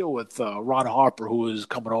 You had to deal with Ron Harper, who was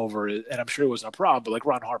coming over, and I'm sure it wasn't a problem, but like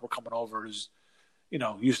Ron Harper coming over is,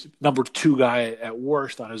 used to number 2 guy at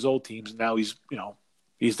worst on his old teams, and now he's,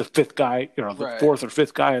 he's the 5th guy, the 4th or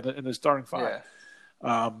 5th guy in the starting 5.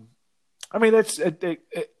 Yeah. I mean, that's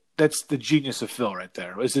the genius of Phil right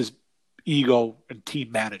there. It's his ego and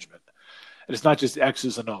team management. And it's not just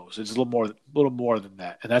X's and O's. It's a little more than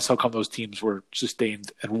that. And that's how come those teams were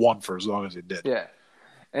sustained and won for as long as they did. Yeah.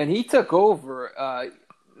 And he took over. I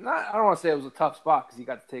don't want to say it was a tough spot because he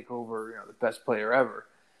got to take over, the best player ever.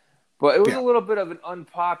 But it was a little bit of an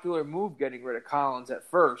unpopular move getting rid of Collins at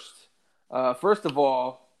first. First of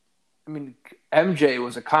all, I mean, MJ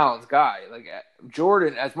was a Collins guy. Like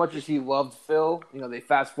Jordan, as much as he loved Phil, they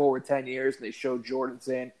fast forward 10 years and they showed Jordan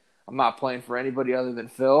saying, "I'm not playing for anybody other than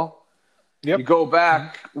Phil." Yep. You go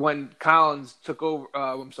back when Collins took over.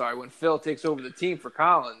 When Phil takes over the team for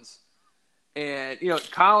Collins. And,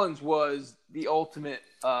 Collins was the ultimate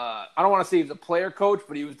I don't want to say he was a player coach,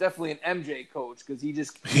 but he was definitely an MJ coach because he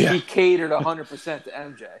catered 100% to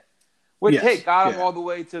MJ. Which, got him all the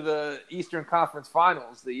way to the Eastern Conference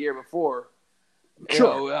Finals the year before.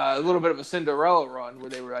 Sure. A little bit of a Cinderella run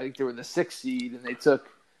where I think they were the 6th seed, and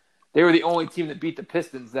they were the only team that beat the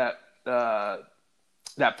Pistons that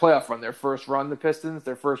playoff run, their first run, the Pistons,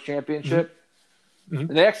 their first championship. Mm-hmm.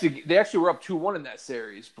 And they actually were up 2-1 in that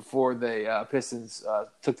series before the Pistons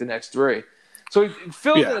took the next 3. So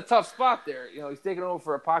Phil's in a tough spot there. He's taking over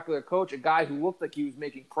for a popular coach, a guy who looked like he was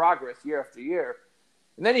making progress year after year.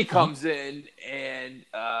 And then he comes in and,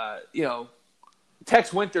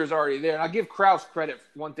 Tex Winter's already there. And I'll give Krause credit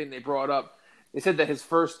for one thing they brought up. They said that his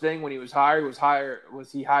first thing when he was hired was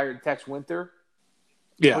he hired Tex Winter,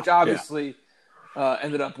 which obviously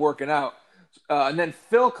ended up working out. And then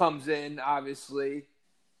Phil comes in, obviously,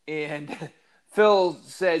 and Phil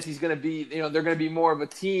says he's going to be, they're going to be more of a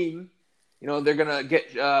team. They're going to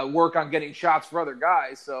get work on getting shots for other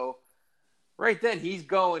guys. So right then he's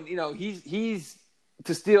going, he's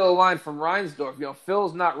to steal a line from Reinsdorf.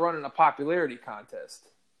 Phil's not running a popularity contest.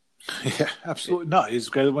 Yeah, absolutely not. He's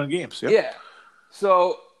got to win games. Yep. Yeah.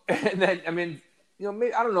 So, and then, I mean,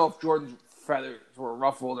 maybe, I don't know if Jordan's feathers were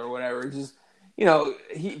ruffled or whatever. It's just,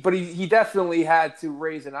 he definitely had to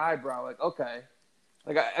raise an eyebrow. Like, okay,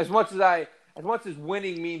 like as much as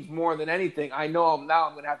winning means more than anything, I know I'm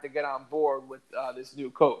going to have to get on board with this new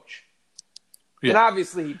coach. Yeah. And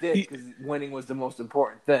obviously he did because winning was the most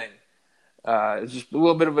important thing. It's just a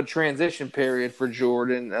little bit of a transition period for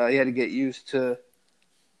Jordan. He had to get used to.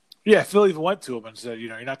 Yeah, Phil even went to him and said,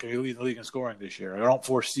 you're not going to lead the league in scoring this year. I don't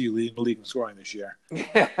foresee you leading the league in scoring this year.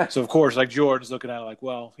 Yeah. So, of course, like Jordan's looking at it like,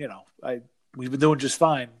 well, we've been doing just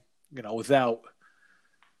fine, without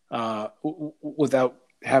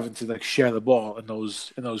having to like share the ball in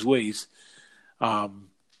those ways. But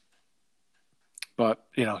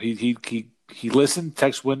he listened.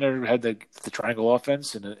 Tex Winter had the triangle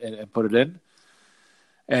offense and put it in.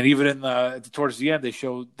 And even towards the end, they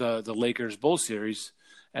showed the Lakers Bulls series,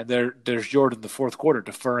 and there's Jordan in the fourth quarter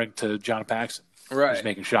deferring to John Paxson, right? He's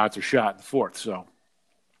making shots or shot in the fourth. So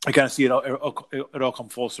I kind of see it all come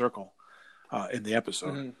full circle in the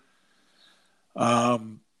episode.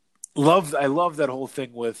 Mm-hmm. I love that whole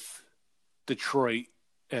thing with Detroit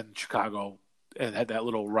and Chicago, and had that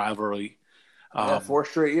little rivalry. 4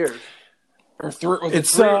 straight years. Or 3? Was it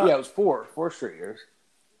 3? Yeah, it was 4 straight years.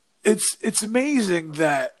 It's amazing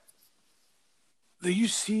that you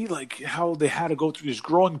see like how they had to go through these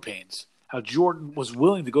growing pains. How Jordan was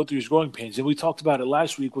willing to go through these growing pains, and we talked about it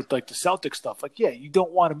last week with like the Celtic stuff. Like, you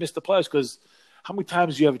don't want to miss the playoffs because how many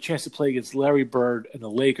times do you have a chance to play against Larry Bird and the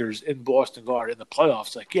Lakers in Boston Garden in the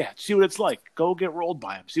playoffs? Like, see what it's like. Go get rolled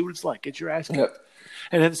by him. See what it's like. Get your ass kicked. Yep.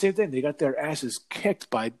 And then the same thing. They got their asses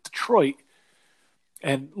kicked by Detroit,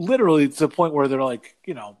 and literally to the point where they're like,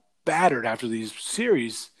 battered after these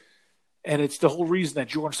series. And it's the whole reason that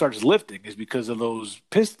Jordan starts lifting is because of those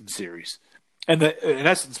Pistons series. And in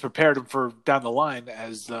essence, prepared him for down the line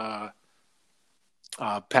as Pat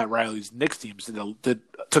Riley's Knicks teams that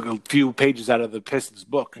took a few pages out of the Pistons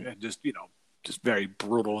book and just very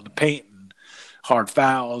brutal in the paint and hard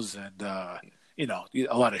fouls and, a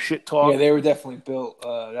lot of shit talk. Yeah, they were definitely built.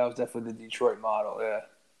 That was definitely the Detroit model, yeah.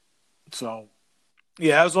 So,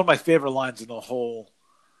 that was one of my favorite lines in the whole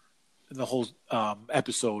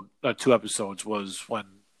episode, 2 episodes, was when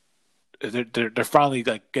they're finally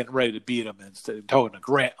like getting ready to beat him, and they're talking to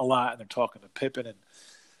Grant a lot, and they're talking to Pippen,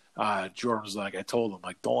 and Jordan's like, I told him,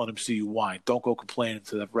 like, don't let him see you whine, don't go complaining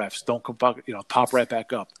to the refs, don't come back, pop right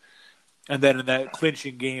back up. And then in that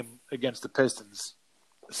clinching game against the Pistons,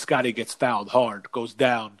 Scotty gets fouled hard, goes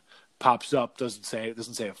down, pops up, doesn't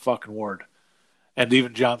say a fucking word, And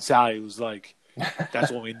even John Sally was like,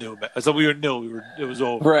 "That's when we knew. That's when we knew it was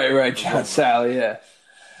over." Right. John Sally, yeah.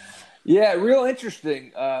 Yeah, real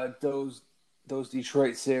interesting. Those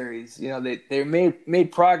Detroit series. You know, they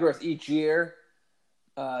made progress each year.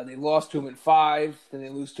 They lost to him in 5, then they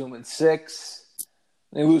lose to him in 6,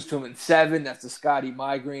 they lose to him in 7. That's the Scotty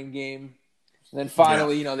migraine game. And then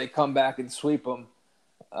finally, they come back and sweep them.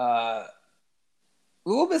 A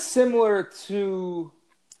little bit similar to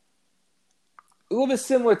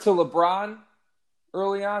LeBron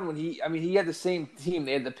early on when he had the same team.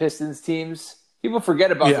 They had the Pistons teams. People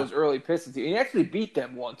forget about those early Pistons teams. He actually beat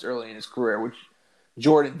them once early in his career, which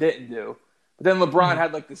Jordan didn't do. But then LeBron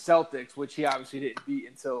had like the Celtics, which he obviously didn't beat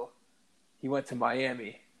until he went to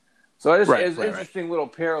Miami. So there's interesting little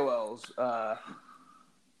parallels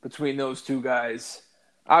between those two guys.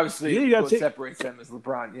 Obviously, what separates them is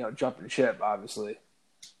LeBron, jumping ship, obviously.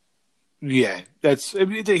 Yeah,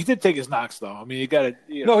 he did take his knocks, though. I mean, you got to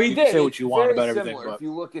he did. Say what you want about everything. But if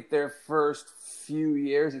you look at their first few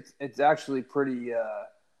years, it's actually pretty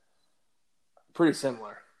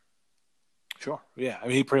similar. Sure. Yeah. I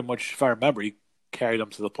mean, he pretty much, if I remember, he carried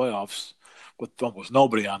them to the playoffs with almost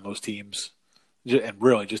nobody on those teams, and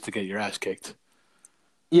really just to get your ass kicked.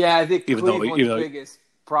 Yeah, I think Cleveland's biggest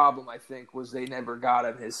problem, was they never got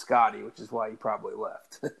him his Scotty, which is why he probably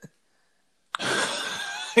left.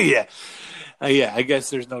 Yeah. I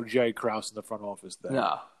guess there's no Jerry Krause in the front office there.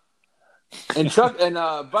 No. And Chuck,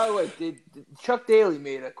 by the way, Chuck Daly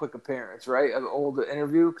made a quick appearance, right? An old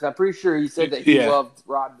interview, because I'm pretty sure he said that he loved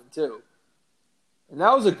Rodman too. And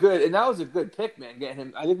that was a good pick, man. Getting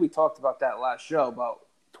him, I think we talked about that last show, about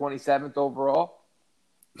 27th overall.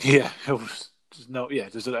 Yeah, it was just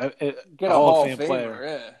a Hall of Fame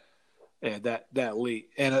player. Yeah, that late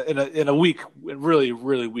and in a weak, really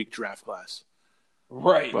really weak draft class.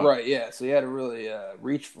 Right. Yeah, so you had to really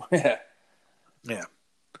reach for it. Yeah.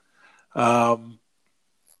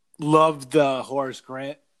 Loved Horace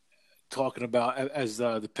Grant talking about as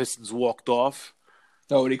the Pistons walked off.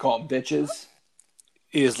 Oh, what do you call them, bitches?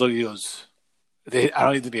 He goes. I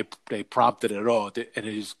don't even think they prompted it at all.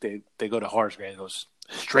 They go to Horace Grant and goes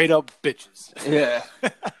straight up bitches. Yeah.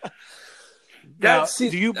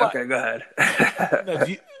 Okay, go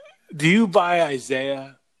ahead. Do you buy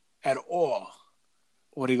Isaiah at all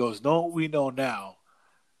when he goes, "No, we know now,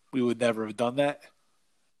 we would never have done that"?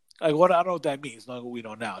 Like, what? I don't know what that means. Not what we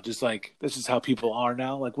know now. Just like, this is how people are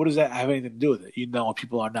now. Like, what does that have anything to do with it? You know what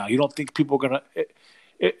people are now. You don't think people are gonna.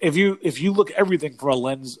 If you look at everything from a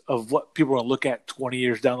lens of what people are gonna look at 20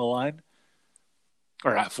 years down the line,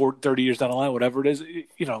 or 30 years down the line, whatever it is,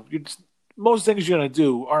 most things you're gonna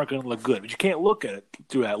do aren't gonna look good. But you can't look at it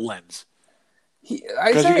through that lens.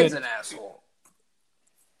 Isaiah's an asshole.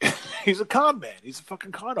 He's a con man. He's a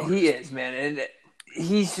fucking con artist. He is, man, and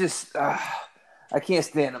he's just. I can't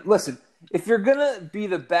stand him. Listen, if you're gonna be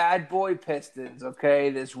the bad boy Pistons,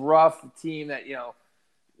 okay, this rough team that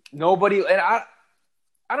nobody, and I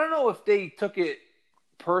don't know if they took it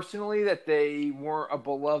personally that they weren't a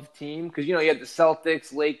beloved team because you had the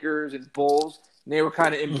Celtics, Lakers, and Bulls, and they were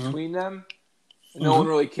kind of in between them. And no one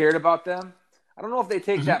really cared about them. I don't know if they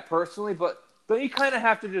take that personally, but don't you kind of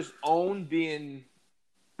have to just own being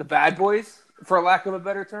the bad boys, for lack of a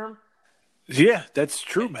better term? Yeah, that's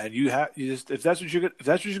true, man. If that's what you're going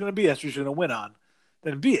to be, that's what you're going to win on.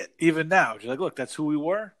 Then be it. Even now, you're like, look, that's who we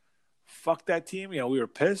were. Fuck that team. We were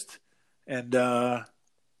pissed, and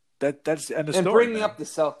that's the end of the story. And bringing up the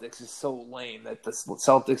Celtics is so lame that the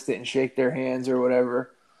Celtics didn't shake their hands or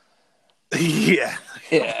whatever. Yeah.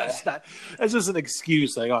 That's just an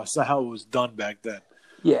excuse. Like, it's not how it was done back then.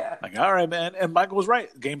 Yeah. Like, all right, man. And Michael was right.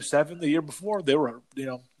 Game 7 the year before, they were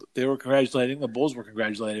congratulating the Bulls were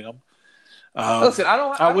congratulating them. Listen, I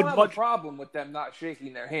don't have a problem with them not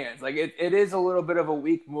shaking their hands. Like it is a little bit of a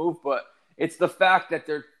weak move, but it's the fact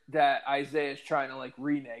that Isaiah is trying to like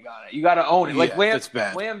renege on it. You got to own it. Like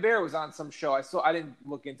Lambert was on some show. I didn't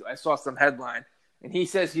look into it. I saw some headline, and he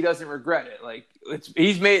says he doesn't regret it. Like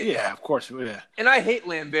he's made. Yeah, of course. Yeah. And I hate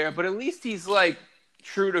Lambert, but at least he's like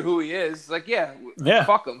true to who he is. Like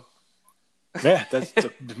fuck him. Yeah,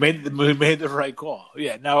 made the right call.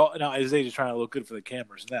 Yeah, now Isaiah's just trying to look good for the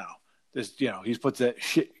cameras now. He's put that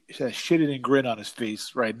shit-eating grin on his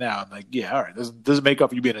face right now. I'm like, yeah, all right. This doesn't make up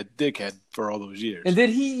for you being a dickhead for all those years. And did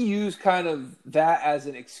he use kind of that as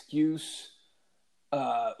an excuse?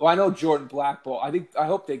 I know Jordan blackball. I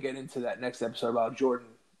hope they get into that next episode about Jordan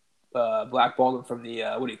blackballed him from the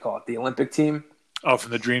what do you call it? The Olympic team. Oh,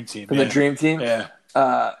 from the Dream Team. From the Dream Team. Yeah.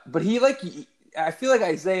 But I feel like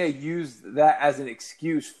Isaiah used that as an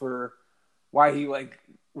excuse for why he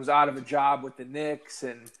was out of a job with the Knicks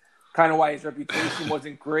and kind of why his reputation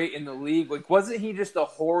wasn't great in the league. Like, wasn't he just a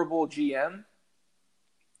horrible GM?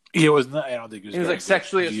 He was not. I don't think he was. He was like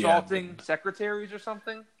sexually GM. assaulting secretaries or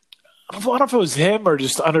something. I don't know if it was him or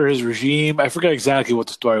just under his regime. I forget exactly what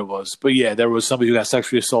the story was, but yeah, there was somebody who got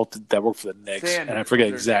sexually assaulted that worked for the Knicks, Sanders, and I forget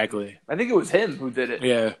exactly. I think it was him who did it.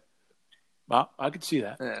 Yeah, well, I could see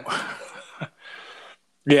that. Yeah.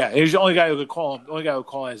 Yeah, he's the only guy who could call him. The only guy who could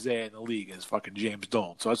call Isaiah in the league is fucking James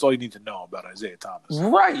Dolan. So that's all you need to know about Isaiah Thomas.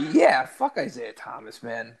 Right? Yeah. Fuck Isaiah Thomas,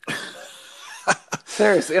 man.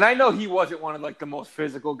 Seriously, and I know he wasn't one of like the most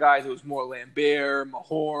physical guys. It was more Lambert,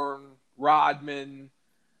 Mahorn, Rodman.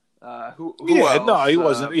 Who else? No, he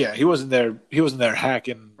wasn't. Yeah, he wasn't there. He wasn't there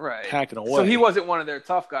hacking away. So he wasn't one of their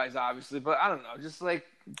tough guys, obviously. But I don't know, just like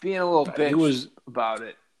being a little bitch about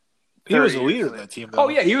it. He was the leader of that team, though. Oh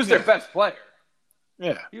yeah, he was their best player.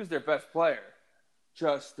 Yeah, he was their best player. I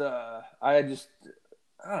don't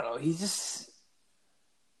know. He's just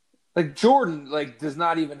like Jordan. Like does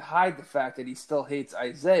not even hide the fact that he still hates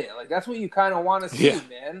Isaiah. Like that's what you kind of want to see,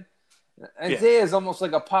 man. Isaiah is almost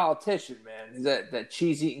like a politician, man. He's that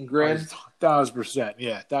cheese eating grin. 1,000%.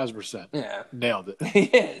 Yeah, 1,000%. Yeah, nailed it. He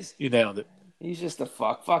is. You nailed it. He's just a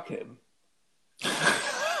fuck. Fuck him.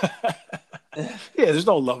 Yeah, there's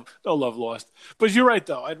no love lost. But you're right,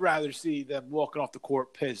 though. I'd rather see them walking off the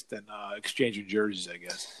court pissed than exchanging jerseys, I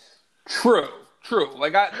guess. True.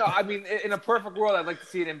 Like I mean, in a perfect world, I'd like to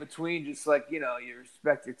see it in between. Just like you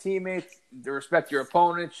respect your teammates, you respect your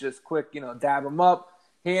opponents. Just quick, dab them up,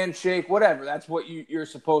 handshake, whatever. That's what you're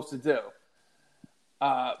supposed to do.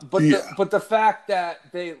 But the fact that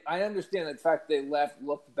I understand that the fact they left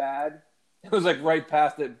looked bad. It was like right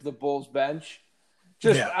past the Bulls bench.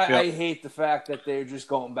 I hate the fact that they're just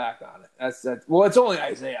going back on it. That's well, it's only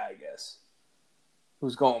Isaiah, I guess,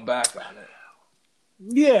 who's going back on it.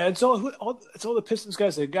 Yeah, it's all the Pistons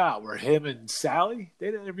guys they got were him and Sally. They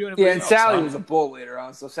didn't interview anybody. Yeah, and Sally was a Bull later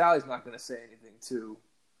on, so Sally's not going to say anything too.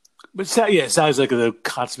 But Sally's like the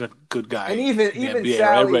consummate good guy. And even NBA,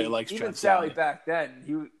 Sally, everybody likes even Sally back then,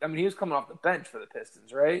 he was coming off the bench for the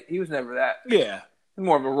Pistons, right? He was never that. Yeah,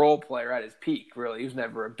 more of a role player at his peak. Really, he was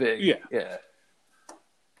never a big.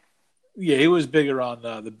 Yeah, he was bigger on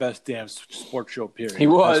the best damn sports show period. He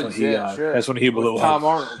was. That's when he blew up. Tom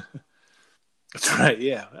Arnold. That's right.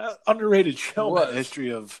 Yeah, underrated show in the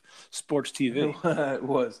history of sports TV. It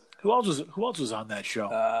was. Who else was on that show?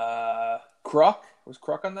 Kruk. Was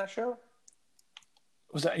Kruk on that show?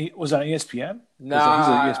 Was that on ESPN? No, he's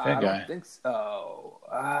an ESPN guy. I don't think so. Oh,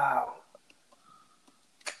 wow.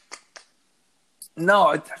 No,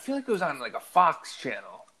 I feel like it was on like a Fox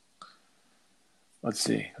channel. Let's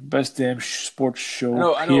see. Best damn sports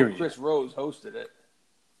show. I know Chris Rose hosted it.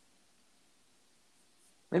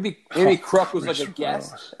 Maybe Kruk was like a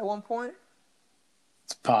guest at one point.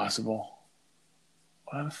 It's possible.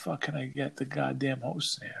 Why the fuck can I get the goddamn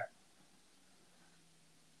hosts here?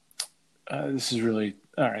 This is really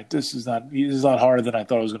all right. This is not harder than I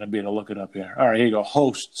thought it was going to be to look it up here. All right, here you go.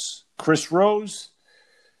 Hosts: Chris Rose,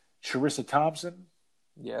 Charissa Thompson,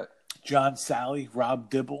 John Sally, Rob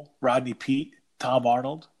Dibble, Rodney Peete, Tom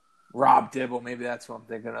Arnold. Rob Dibble, maybe that's what I'm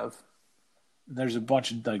thinking of. There's a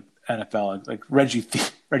bunch of like NFL, like Reggie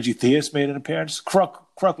Theus made an appearance.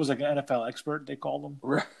 Kruk was like an NFL expert. They called him.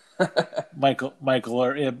 Michael,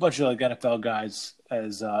 a bunch of like NFL guys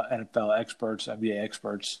as NFL experts, NBA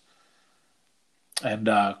experts. And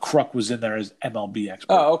Kruk was in there as MLB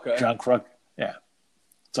expert. Oh, okay. John Kruk, yeah.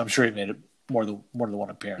 So I'm sure he made it more than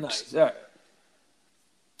one appearance. Nice.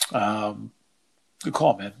 All right. Good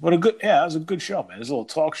call, man. It was a good show, man. It was a little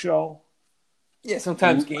talk show. Yeah,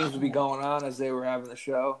 sometimes games would be going on as they were having the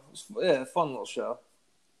show. It was a fun little show.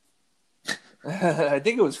 I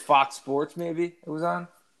think it was Fox Sports, maybe it was on.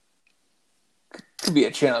 Could be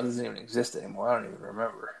a channel that doesn't even exist anymore. I don't even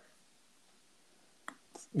remember.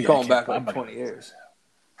 Yeah, going back like 20 years.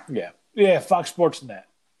 Yeah, Fox Sports Net.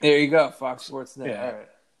 There you go, Fox Sports Net. Yeah. All right.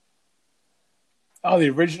 Oh, the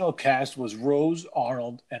original cast was Rose,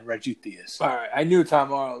 Arnold, and Reggie Theus. All right, I knew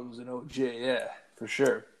Tom Arnold was an OG. Yeah, for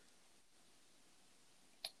sure.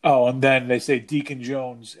 Oh, and then they say Deacon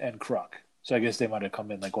Jones and Kruk. So I guess they might have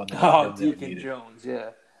come in like when they Deacon Jones,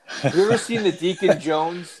 yeah. Have you ever seen the Deacon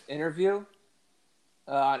Jones interview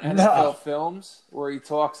on NFL Films where he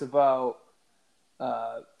talks about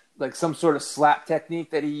like some sort of slap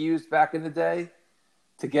technique that he used back in the day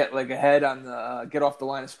to get like ahead on the get off the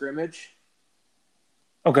line of scrimmage?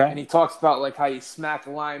 Okay. And he talks about like how you smack a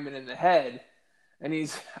lineman in the head, and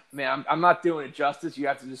I'm not doing it justice. You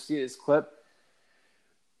have to just see this clip.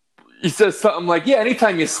 He says something like, "Yeah,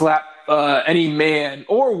 anytime you slap any man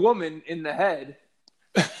or woman in the head,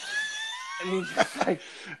 And he's just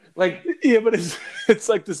like yeah, but it's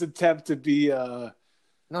like this attempt to be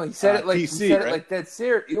no, he said it like PC, he said right? it like that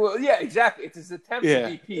serious. Well, yeah, exactly. It's his attempt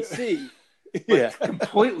to be PC, but Yeah,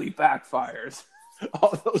 completely backfires.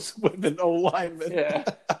 all those women linemen. Yeah,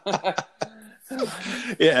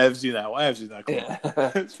 yeah, I've seen that one. I've seen that clip.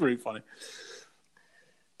 yeah. It's pretty funny.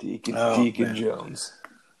 Deacon man. Jones.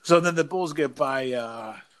 So then the Bulls get by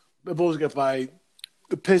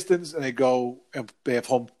the Pistons, and they have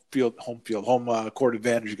home court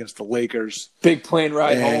advantage against the Lakers. Big plane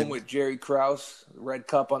ride home with Jerry Krause, red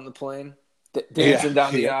cup on the plane, dancing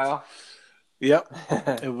down the aisle. Yep,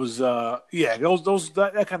 it was that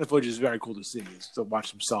kind of footage is very cool to see. To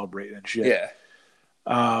watch them celebrate and shit.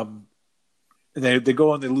 Yeah. They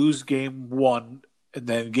go and they lose game 1, and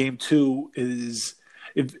then game 2 is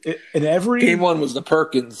in every game 1 was the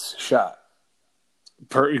Perkins shot. The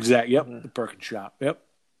Perkins shot. Yep,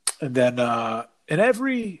 and then I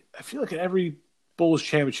feel like in every Bulls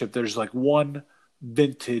championship, there's like one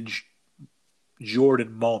vintage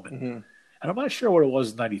Jordan moment, and I'm not sure what it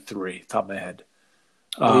was in '93, top of my head.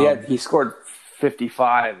 He scored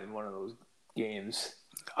 55 in one of those games.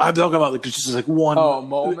 I'm talking about like just like one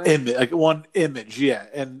moment, image, yeah.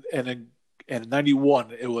 And in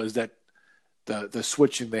 '91, it was that the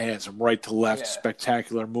switching the hands from right to left,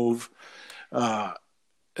 spectacular move.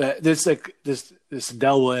 There's like this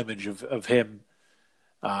indelible image of him,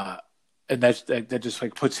 and that just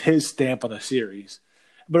like puts his stamp on the series.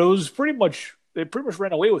 But it was they pretty much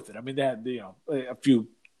ran away with it. I mean, they had a few.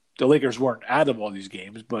 The Lakers weren't out of all these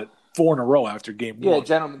games, but 4 in a row after game 1. Yeah,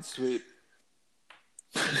 gentleman's sweep.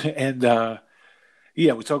 And we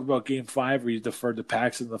talked about game 5 where you deferred the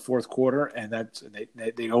Paxson in the fourth quarter, and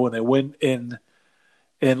they go and they win in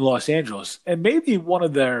Los Angeles. And maybe one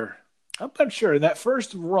of their, I'm not sure, in that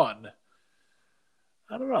first run,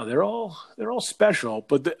 I don't know, they're all special,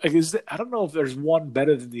 but I don't know if there's one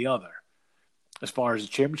better than the other as far as the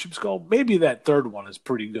championships go. Maybe that third one is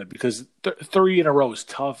pretty good because 3 in a row is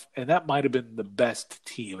tough, and that might have been the best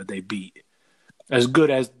team that they beat. As good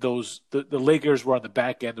as the Lakers were on the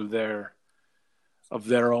back end of their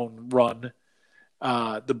own run.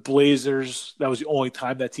 The Blazers, that was the only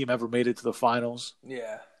time that team ever made it to the finals.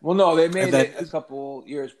 Yeah. Well, no, they made it a couple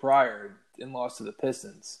years prior and lost to the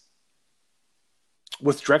Pistons.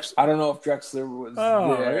 With Drexler? I don't know if Drexler was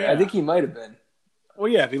there. Yeah. I think he might have been.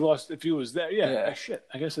 Well, yeah, if he was there, yeah. Shit,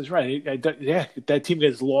 I guess that's right. That team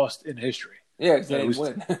gets lost in history. Yeah,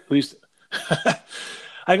 exactly. At least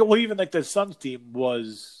even like the Suns team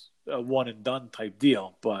was a one and done type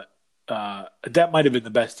deal, but that might have been the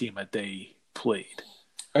best team that they played.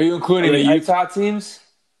 Are you including the Utah teams?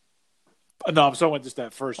 No, I'm talking about just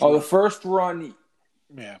that first. The first run.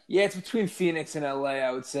 Yeah, it's between Phoenix and LA.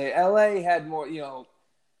 I would say LA had more.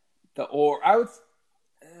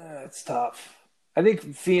 It's tough. I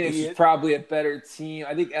think Phoenix is probably a better team.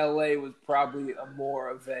 I think LA was probably more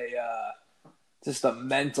of just a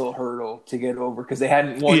mental hurdle to get over because they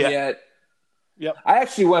hadn't won yet. Yep. I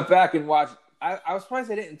actually went back and watched. I was surprised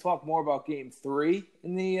they didn't talk more about Game 3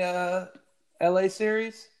 in the LA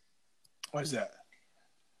series. Why is that?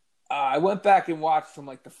 I went back and watched from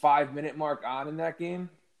like the 5-minute mark on in that game,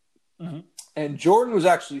 and Jordan was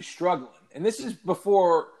actually struggling. And this is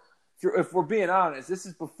before. If we're being honest, this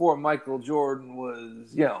is before Michael Jordan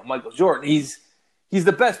was, Michael Jordan. He's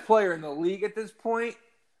the best player in the league at this point.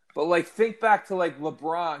 But like, think back to like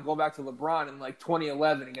LeBron, go back to LeBron in like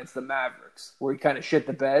 2011 against the Mavericks, where he kind of shit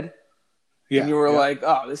the bed. Yeah, and you were like,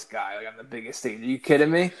 "Oh, this guy, like on the biggest stage. Are you kidding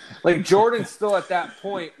me?" Like Jordan's still at that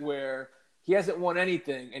point where he hasn't won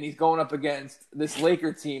anything, and he's going up against this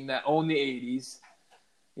Laker team that owned the '80s.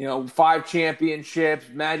 5 championships,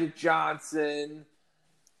 Magic Johnson.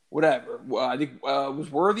 Whatever. I think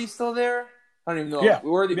was Worthy still there? I don't even know. Yeah.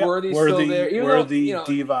 Worthy's still there. Worthy,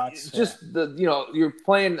 Divac. Just you're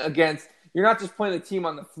playing against. You're not just playing the team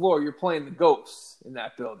on the floor. You're playing the ghosts in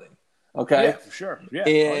that building. Okay. Yeah, for sure. Yeah.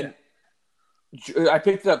 And I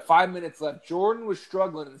picked it up. 5 minutes left. Jordan was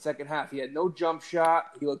struggling in the second half. He had no jump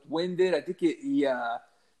shot. He looked winded. I think he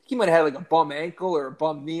might have had like a bum ankle or a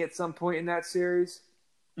bum knee at some point in that series.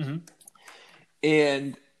 Mm-hmm.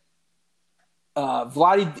 And.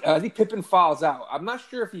 I think Pippen fouls out. I'm not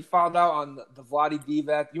sure if he fouled out on the Vlade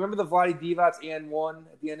Divac. You remember the Vlade Divac and 1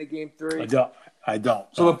 at the end of Game 3? I don't.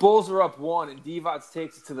 So the Bulls are up 1, and Divac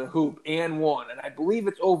takes it to the hoop and 1, and I believe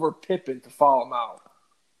it's over Pippen to foul him out.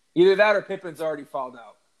 Either that or Pippen's already fouled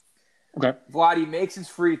out. Okay. Vlade makes his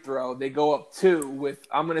free throw. They go up 2 with,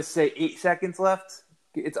 I'm going to say, 8 seconds left.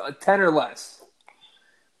 It's 10 or less.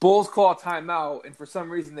 Bulls call timeout, and for some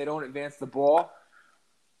reason they don't advance the ball.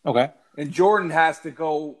 Okay. and Jordan has to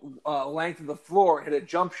go length of the floor and hit a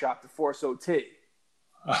jump shot to force OT.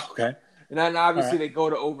 Okay. And then obviously All right. they go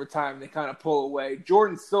to overtime. They kind of pull away.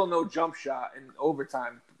 Jordan's still no jump shot in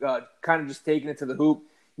overtime. Kind of just taking it to the hoop.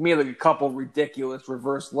 He made like a couple ridiculous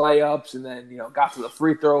reverse layups, and then got to the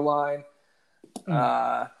free throw line.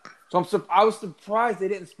 So I was surprised they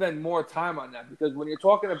didn't spend more time on that, because when you're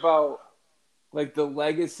talking about like the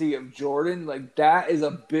legacy of Jordan, like that is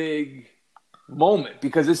a big moment,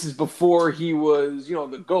 because this is before he was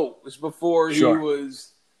the GOAT. It's before Sure. he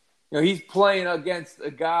was. He's playing against a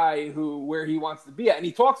guy where he wants to be at. And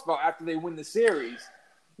he talks about after they win the series,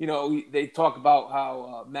 they talk about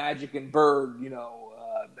how Magic and Bird,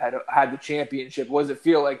 had the championship. What does it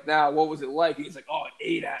feel like now? What was it like? And he's like, oh, it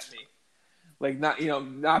ate at me. Like not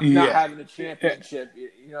having a championship.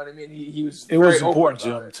 You know what I mean? He was. It was important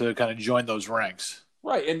to him to kind of join those ranks.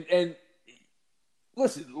 Right. And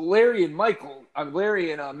listen, Larry and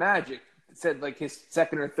Magic said like his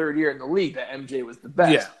second or third year in the league that MJ was the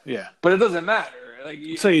best. Yeah. But it doesn't matter. Like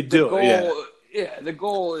so you do it. Yeah, the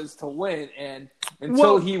goal is to win, and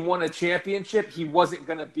until he won a championship, he wasn't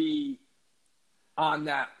going to be on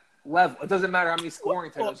that level. It doesn't matter how many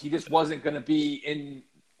scoring titles; he just wasn't going to be in.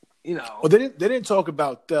 Well, they didn't talk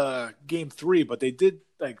about Game 3, but they did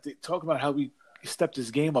they talk about how he stepped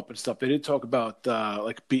his game up and stuff. They did talk about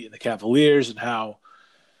like beating the Cavaliers and how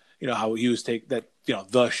how he was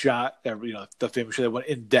the shot, the famous shot. They went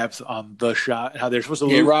in depth on the shot and how they're supposed to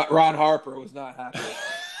lose. Ron Harper was not happy.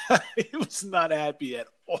 He was not happy at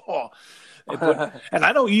all. And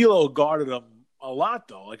I know Elo guarded him a lot,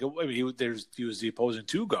 though. Like, I mean, he was the opposing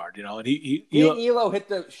two guard, and Didn't Elo hit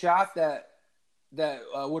the shot that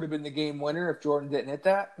would have been the game winner if Jordan didn't hit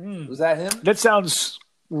that? Was that him? That sounds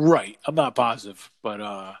right. I'm not positive, but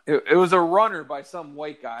it was a runner by some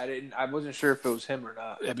white guy. I wasn't sure if it was him or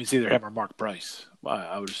not. I mean, it's either him or Mark Price,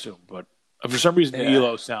 I would assume. But for some reason,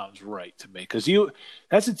 Elo sounds right to me, because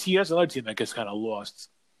that's another team that gets kind of lost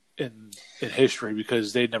in history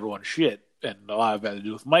because they never won shit, and a lot of it had to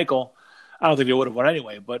do with Michael. I don't think they would have won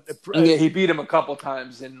anyway, but he beat him a couple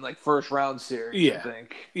times in like first round series. I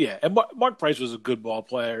think. Yeah, and Mark Price was a good ball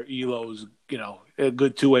player. Elo was, a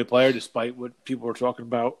good two-way player, despite what people were talking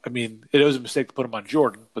about. I mean, it was a mistake to put him on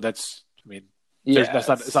Jordan, but it's not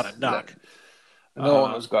a knock. No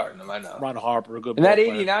one was guarding him. I know. Ron Harper, a good. And ball that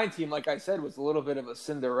 '89 team, like I said, was a little bit of a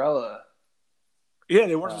Cinderella. Yeah,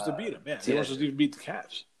 they weren't supposed to beat him. Yeah, they weren't supposed to even beat the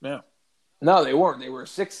Cavs. Yeah. No, they weren't. They were a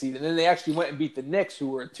 6 seed, and then they actually went and beat the Knicks, who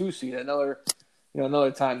were a 2 seed. Another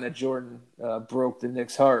time that Jordan broke the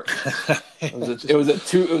Knicks' heart. It was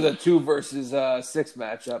a 2 versus 6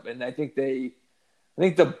 matchup, and I think the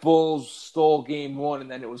Bulls stole game 1, and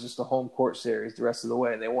then it was just a home court series the rest of the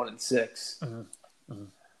way, and they won in 6. Mm-hmm.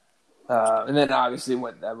 Mm-hmm. And then obviously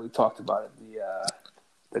we talked about it,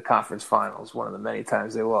 the conference finals, one of the many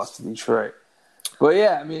times they lost to Detroit. But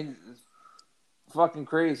yeah, I mean, fucking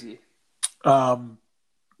crazy.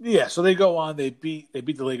 Yeah, so they go on, they beat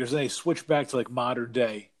the Lakers, and they switch back to like modern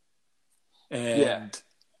day. And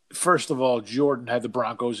first of all, Jordan had the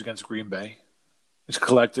Broncos against Green Bay. It's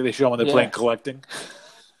collected. They show when they're playing collecting.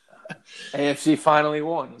 AFC finally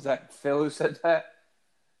won. Was that Phil who said that?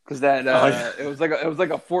 Because it was like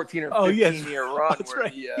a 14 or 15 year run where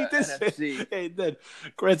right. the NFC. He did.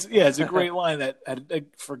 It's a great line that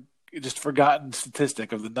just forgotten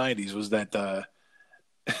statistic of the 90s was that the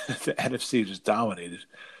NFC just dominated.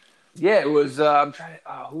 Yeah, it was. I'm trying.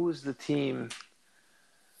 Who was the team?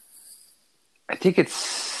 I think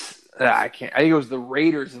it's. I can't. I think it was the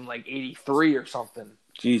Raiders in like '83 or something.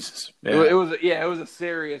 Jesus. Yeah. It was a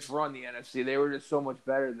serious run. The NFC. They were just so much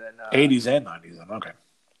better than 80s and 90s. Okay.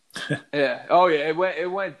 Yeah. Oh yeah. It went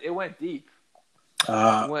deep.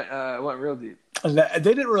 It went real deep. And they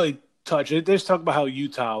didn't really touch it. They just talked about how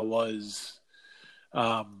Utah was,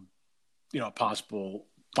 possible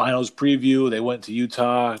finals preview. They went to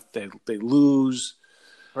Utah. They lose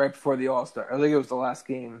right before the All-Star. I think it was the last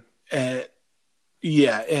game. And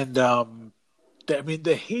the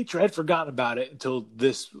hatred. I'd forgotten about it until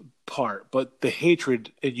this part, but the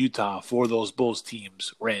hatred in Utah for those Bulls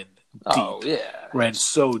teams ran deep. Oh yeah, ran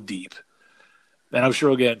so deep. And I'm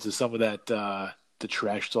sure we'll get into some of that the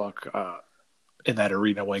trash talk in that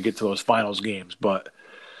arena when we get to those finals games, but.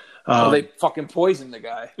 They fucking poisoned the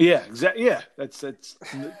guy. Yeah, exactly. Yeah, that's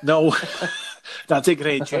no, not taking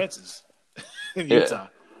any chances in Utah.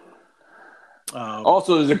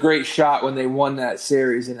 Also, there's a great shot when they won that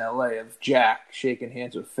series in LA of Jack shaking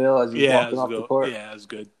hands with Phil as he's walking off the court. Yeah, it was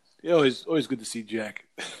good. Always good to see Jack.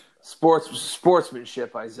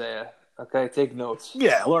 Sportsmanship, Isaiah. Okay, take notes.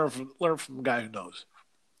 Yeah, learn from a guy who knows.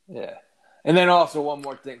 Yeah. And then also one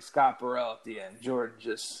more thing, Scott Burrell at the end. Jordan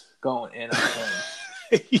just going in on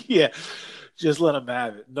him. Yeah, just let him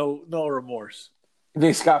have it. No remorse. I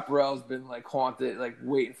think Scott Burrell's been like haunted, like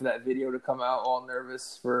waiting for that video to come out, all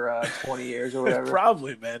nervous for 20 years or whatever.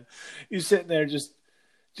 Probably, man. He's sitting there just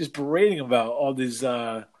berating about all his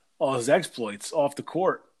exploits off the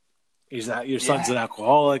court. He's not. Your son's an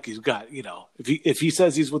alcoholic. He's got, if he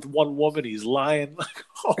says he's with one woman, he's lying.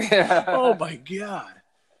 Oh my god.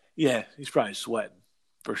 Yeah, he's probably sweating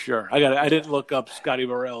for sure. I didn't look up Scotty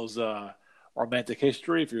Burrell's romantic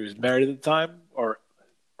history, if he was married at the time or.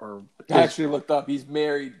 I actually looked up. He's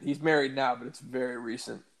married. He's married now, but it's very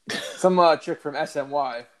recent. Some chick from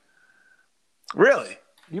SNY. Really?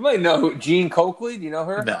 You might know Jean Coakley. Do you know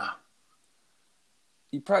her? No.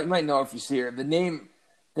 You probably might know her if you see her. The name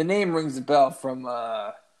rings a bell from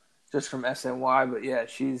just from SNY, but yeah,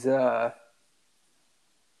 she's. Oh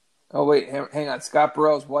wait, hang on. Scott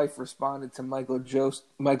Burrell's wife responded to Michael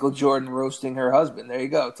Jordan roasting her husband. There you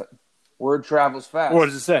go. Word travels fast. What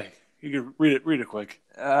does it say? You can read it quick.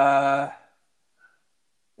 It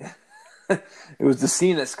was the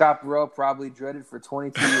scene that Scott Burrell probably dreaded for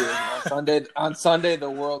 22 years. On Sunday, the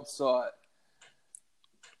world saw it.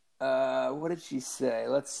 What did she say?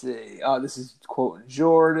 Let's see. Oh, this is quoting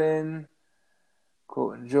Jordan.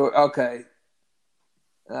 Okay.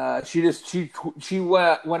 She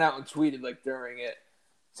went out and tweeted like during it,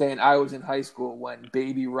 saying, "I was in high school when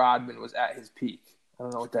Baby Rodman was at his peak." I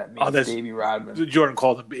don't know what that means. Oh, Baby Rodman. Jordan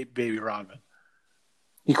called him Baby Rodman.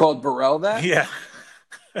 He called Burrell that? Yeah.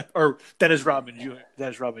 Or Dennis Rodman Jr.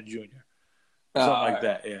 Something like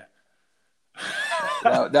that, yeah.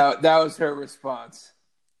 that was her response.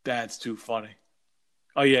 That's too funny.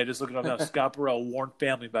 Oh, yeah, just looking up now. Scott Burrell warned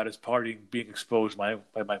family about his partying being exposed by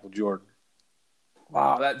Michael Jordan.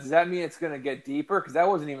 Wow, does that mean it's going to get deeper? Because that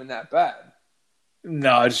wasn't even that bad.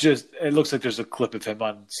 No, it looks like there's a clip of him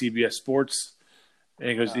on CBS Sports.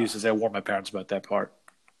 And he says, I warned my parents about that part.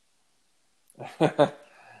 I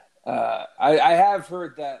have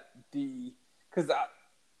heard that because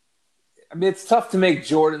it's tough to make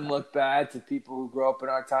Jordan look bad to people who grow up in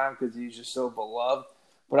our time because he's just so beloved.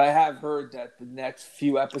 But I have heard that the next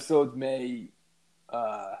few episodes may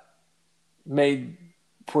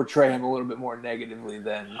portray him a little bit more negatively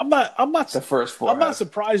than I'm not the first four. I'm not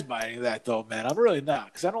surprised by any of that though, man. I'm really not,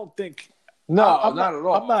 because I don't think. No, I'm not at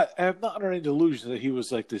all. I'm not under any delusion that he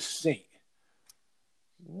was like this saint.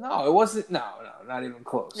 No, it wasn't. No, not even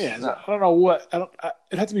close. Yeah, no. I don't know what.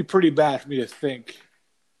 It had to be pretty bad for me to think.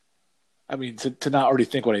 I mean, to not already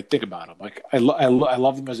think what I think about him. Like I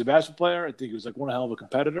love him as a basketball player. I think he was like one hell of a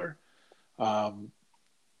competitor.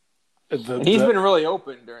 He's been really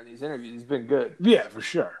open during these interviews. He's been good. Yeah, for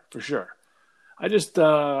sure. I just, it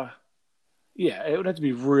would have to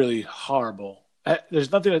be really horrible.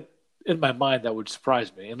 There's nothing in my mind that would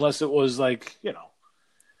surprise me, unless it was like,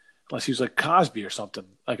 unless he was like Cosby or something.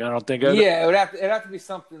 Like I don't think. It'd have to be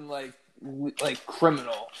something like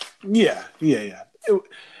criminal. Yeah.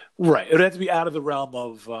 Right. It would have to be out of the realm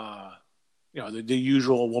of, the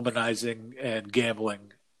usual womanizing and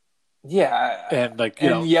gambling. Yeah, and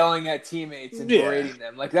yelling at teammates and berating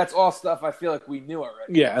them. Like that's all stuff I feel like we knew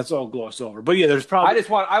already. Yeah, that's all glossed over. But yeah, there's probably.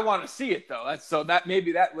 I want to see it though.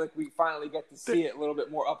 Maybe we finally get to see it a little bit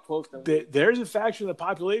more up close. There's a faction of the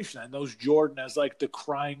population that knows Jordan as like the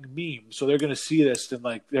crying meme, so they're going to see this and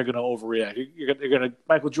like they're going to overreact. You're going to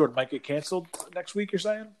Michael Jordan might get canceled next week. You're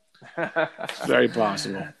saying? It's very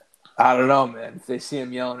possible. I don't know, man. If they see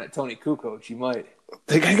him yelling at Tony Kukoc, he might.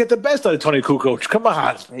 They gotta get the best out of Tony Kukoc. Come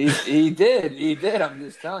on. He did. I'm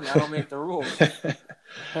just telling you, I don't make the rules.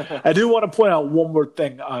 I do want to point out one more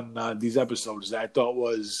thing on these episodes that I thought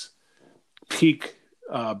was peak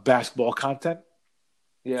basketball content.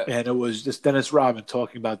 Yeah. And it was just Dennis Rodman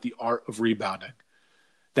talking about the art of rebounding.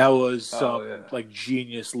 That was like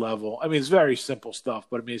genius level. I mean, it's very simple stuff,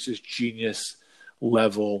 but I mean, it's just genius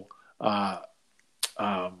level.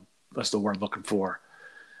 That's the word I'm looking for.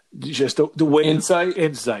 Just the way insight,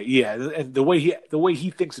 yeah, and the way he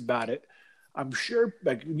thinks about it. I'm sure,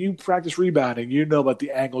 like when you practice rebounding, you know about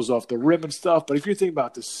the angles off the rim and stuff. But if you think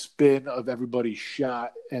about the spin of everybody's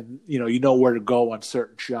shot, and you know where to go on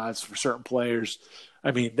certain shots for certain players,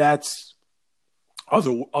 I mean that's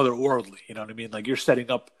otherworldly. You know what I mean? Like you're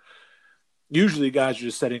setting up. Usually, guys are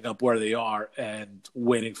just setting up where they are and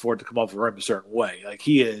waiting for it to come off the rim a certain way. Like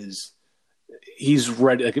he's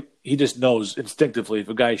ready. Like he just knows instinctively if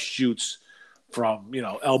a guy shoots from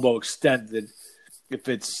elbow extended, if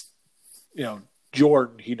it's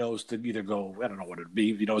Jordan, he knows to either go. I don't know what it'd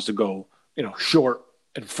be. He knows to go short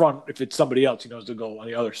in front. If it's somebody else, he knows to go on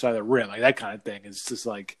the other side of the rim. Like that kind of thing. It's just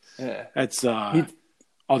like that's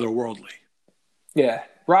otherworldly. Yeah.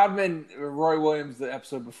 Rodman, Roy Williams, the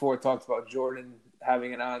episode before, talked about Jordan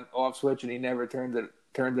having an on-off switch, and he never turned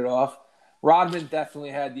it off. Rodman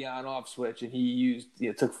definitely had the on-off switch, and he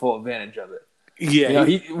took full advantage of it. Yeah,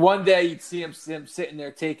 One day you'd see him sitting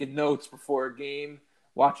there taking notes before a game,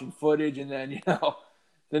 watching footage, and then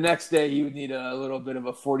the next day he would need a little bit of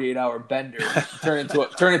a 48-hour bender, turn into a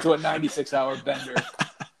 96-hour bender.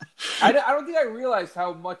 I don't think I realized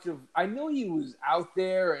how much of I knew he was out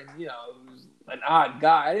there, and he was an odd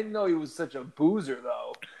guy. I didn't know he was such a boozer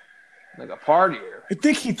though, like a partier. I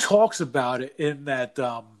think he talks about it in that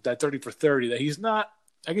 30 for 30 that he's not.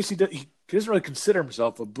 I guess he doesn't really consider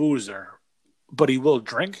himself a boozer, but he will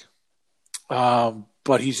drink.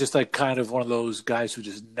 But he's just like kind of one of those guys who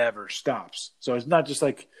just never stops. So it's not just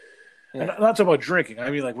like, I'm not talking about drinking. I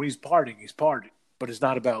mean, like when he's partying, but it's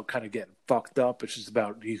not about kind of getting fucked up. It's just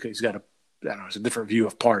about he's got it's a different view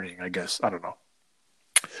of partying, I guess. I don't know.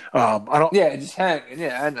 I don't. Yeah, just hanging.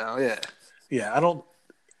 Yeah, I know. Yeah. Yeah, I don't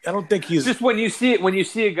think he's just when you see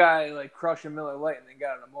a guy like crush a Miller Lite and then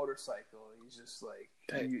got on a motorcycle, he's just like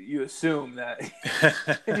you assume that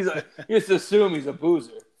you just assume he's a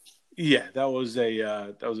boozer. Yeah, that was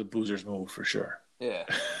a boozer's move for sure. Yeah.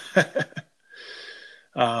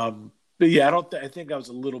 But yeah, I think I was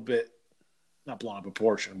a little bit not blown out of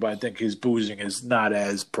proportion, but I think his boozing is not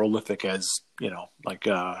as prolific as like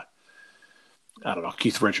I don't know,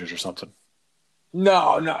 Keith Richards or something.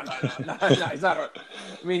 No, he's not.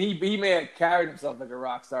 I mean, he may have carried himself like a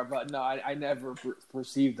rock star, but no, I never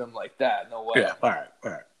perceived him like that. No way. Yeah. All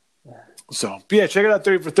right. So, yeah, check it out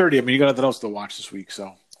 30 for 30. I mean, you got nothing else to watch this week,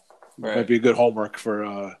 so it might be a good homework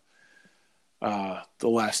for the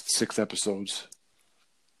last 6 episodes.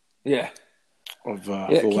 Yeah. Of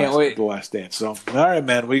can't wait. The Last Dance. So, all right,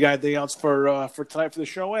 man. We got anything else for tonight for the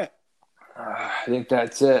show? I think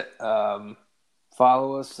that's it.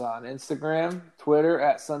 Follow us on Instagram, Twitter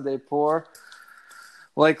 @SundayPour.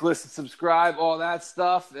 Like, listen, subscribe, all that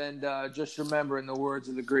stuff. And just remember, in the words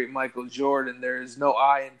of the great Michael Jordan, there is no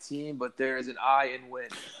I in team, but there is an I in win.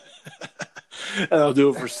 That'll do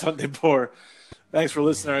it for Sunday Pour. Thanks for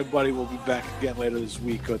listening, everybody. We'll be back again later this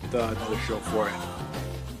week with another show for you.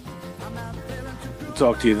 We'll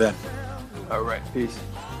talk to you then. All right. Peace.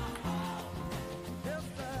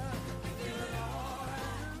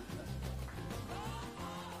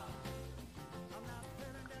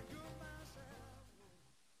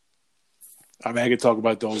 I mean, I could talk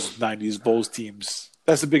about those 90s Bulls teams.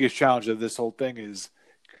 That's the biggest challenge of this whole thing is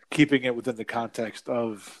keeping it within the context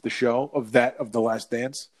of the show, of The Last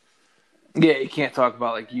Dance. Yeah, you can't talk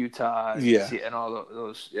about like Utah and all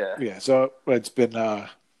those. Yeah. Yeah, so it's been I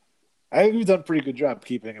think we've done a pretty good job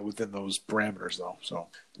keeping it within those parameters, though. So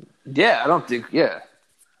yeah, I don't think I'm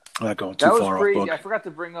not going too far off book. I forgot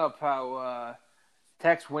to bring up how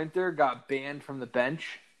Tex Winter got banned from the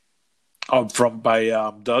bench.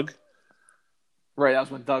 By Doug? Right, that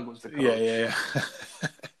was when Doug was the coach. Yeah.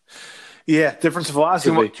 Yeah, difference of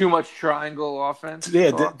philosophy. Too much triangle offense.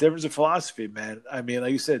 Yeah, difference of philosophy, man. I mean,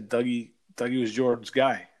 like you said, Dougie was Jordan's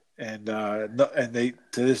guy, and they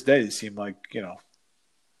to this day they seem like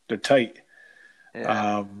they're tight.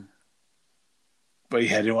 Yeah. But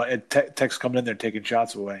yeah, Tex coming in there taking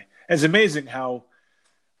shots away. And it's amazing how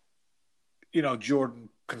Jordan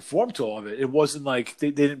conformed to all of it. It wasn't like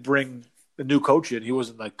they didn't bring the new coach in. He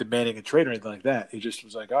wasn't like demanding a trade or anything like that. He just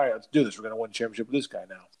was like, all right, let's do this. We're going to win a championship with this guy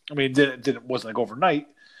now. I mean, it wasn't like overnight,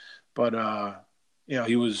 but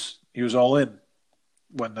he was all in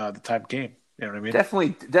when the time came. You know what I mean?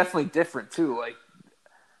 Definitely different too. Like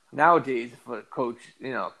nowadays, if a coach,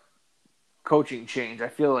 coaching change, I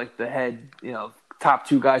feel like the head, top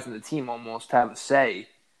 2 guys in the team almost have a say.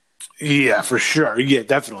 Yeah, for sure. Yeah,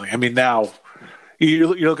 definitely. I mean, now you're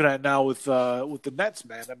looking at it now with the Nets,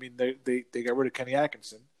 man. I mean, they got rid of Kenny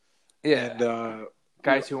Atkinson. Yeah. And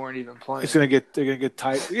guys who weren't even playing. They're gonna get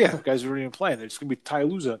Ty. Yeah, guys who weren't even playing. There's gonna be Ty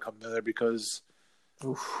Lue coming in there because,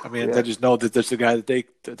 they just know that that's the guy that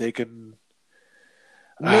they can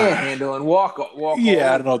manhandle and walk.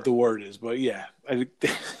 Yeah, I don't know what the word is, but yeah,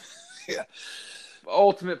 yeah.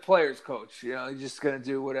 Ultimate players coach. He's just gonna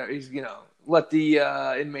do whatever. He's let the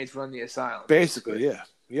inmates run the asylum. Basically, yeah.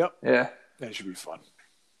 Yep. Yeah. That should be fun.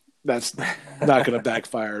 That's not going to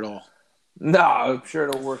backfire at all. No, I'm sure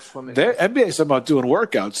it'll work swimming. NBA's talking about doing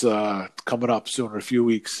workouts coming up soon in a few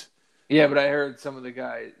weeks. Yeah, but I heard some of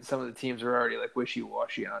the teams are already like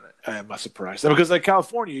wishy-washy on it. I am not surprised. Because like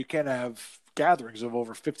California, you can't have gatherings of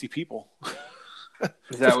over 50 people.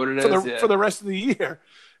 Is that what it is? For the rest of the year.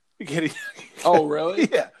 You can't. Oh, really?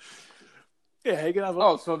 Yeah. Yeah, you can have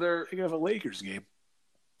so you can have a Lakers game.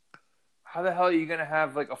 how the hell are you going to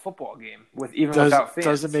have like a football game without fans?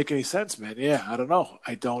 Doesn't make any sense, man. Yeah, I don't know.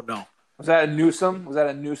 I don't know. Was that a Newsom? Was that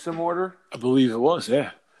a Newsom order? I believe it was.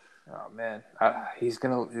 Yeah. Oh man, he's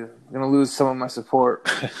gonna lose some of my support.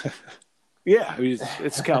 Yeah, I mean,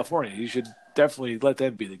 it's California. You should definitely let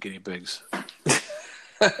them be the guinea pigs.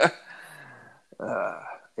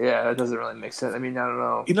 Yeah, that doesn't really make sense. I mean, I don't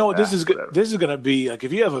know. You know what? This is going to be like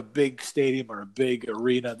if you have a big stadium or a big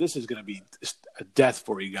arena, this is going to be a death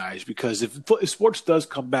for you guys because if sports does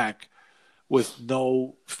come back with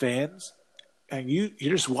no fans, and you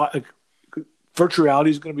just watch, like, virtual reality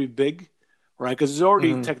is going to be big, right? Because there's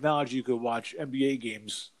already technology you could watch NBA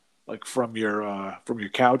games like from your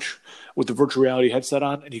couch with the virtual reality headset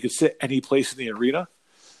on, and you could sit any place in the arena.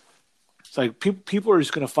 It's like people are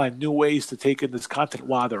just going to find new ways to take in this content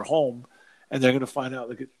while they're home, and they're going to find out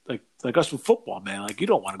like us with football, man. Like you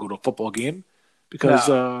don't want to go to a football game because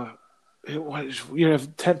you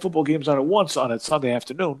have 10 football games on at once on a Sunday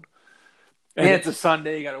afternoon. And it's a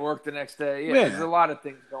Sunday. You got to work the next day. Yeah, there's a lot of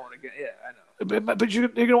things going again. Yeah, I know. But you're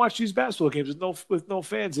going to watch these basketball games with no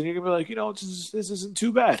fans, and you're going to be like, this isn't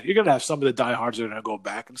too bad. You're going to have some of the diehards that are going to go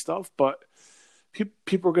back and stuff, but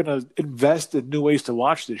people are going to invest in new ways to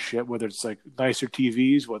watch this shit, whether it's like nicer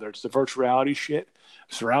TVs, whether it's the virtual reality shit,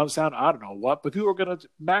 surround sound, I don't know what, but people are going to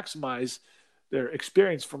maximize their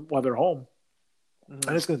experience from while they're home. Mm-hmm.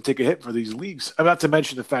 And it's going to take a hit for these leagues. Not to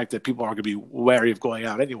mention the fact that people are going to be wary of going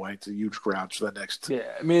out anyway to huge crowds for the next. Yeah,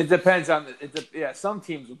 I mean, it depends on some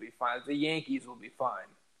teams will be fine. The Yankees will be fine.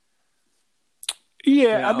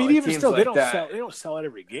 Yeah, I mean, even still, like they don't sell at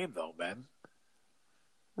every game though, man.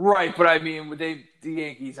 Right, but I mean, the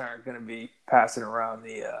Yankees aren't going to be passing around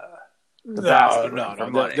the basket.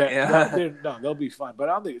 No, they'll be fine. But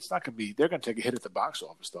I don't think it's not going to be. They're going to take a hit at the box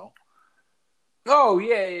office, though. Oh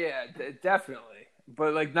yeah, definitely.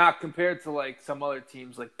 But like not compared to like some other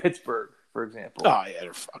teams, like Pittsburgh, for example. Oh yeah,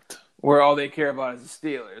 they're fucked. Where all they care about is the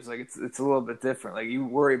Steelers. Like it's a little bit different. Like you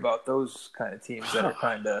worry about those kind of teams that are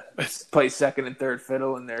kind of play second and third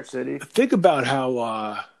fiddle in their city. Think about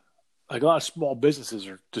how. Like a lot of small businesses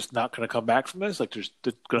are just not going to come back from this. Like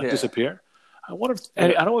they're going to disappear. I wonder if I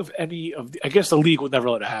don't know if any of I guess the league would never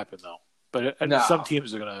let it happen though. But some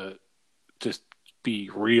teams are going to just be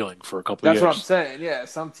reeling for a couple of years. That's what I'm saying. Yeah,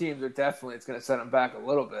 some teams are definitely it's going to set them back a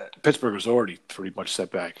little bit. Pittsburgh was already pretty much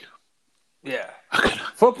set back. Yeah,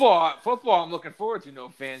 football. I'm looking forward to no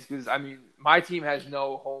fans because I mean my team has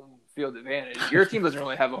no home field advantage. Your team doesn't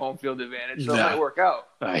really have a home field advantage, so it might work out.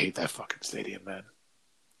 I hate that fucking stadium, man.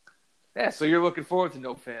 Yeah, so you're looking forward to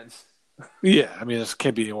no fans. Yeah, I mean this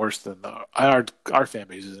can't be any worse than our fan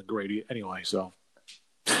base isn't great anyway. So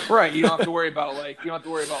right, you don't have to worry about like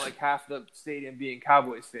half the stadium being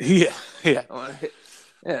Cowboys fans. Yeah. Yeah.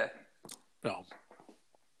 No.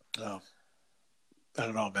 I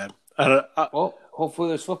don't know, man. Well, hopefully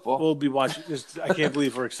there's football. We'll be watching. I can't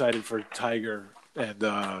believe we're excited for Tiger and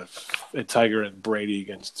Brady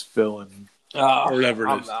against Phil and whatever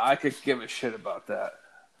it is. I could give a shit about that.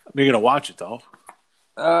 You're gonna watch it though.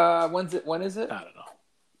 When is it? I don't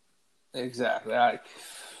know. Exactly.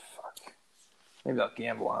 Maybe I'll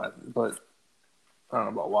gamble on it, but I don't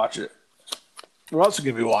know about watch it. We're also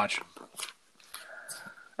gonna be watching.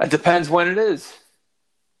 It depends when it is.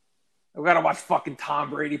 I've got to watch fucking Tom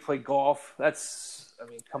Brady play golf.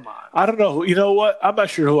 Come on. I don't know. You know what? I'm not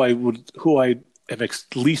sure who I am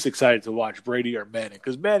least excited to watch, Brady or Manning,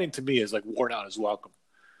 because Manning to me is like worn out his welcome.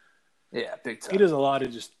 Yeah, big time. He does a lot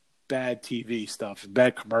of just bad TV stuff and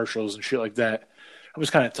bad commercials and shit like that. I'm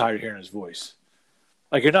just kind of tired of hearing his voice.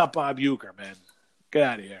 Like, you're not Bob Uecker, man. Get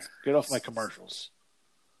out of here. Get off my commercials.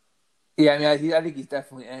 Yeah, I mean, I think he's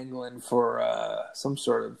definitely angling for some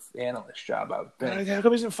sort of analyst job, I would think. How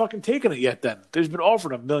come he hasn't fucking taken it yet then? There's been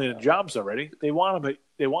offered 1 million jobs already. They want him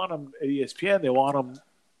at ESPN. They want him,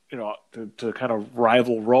 to kind of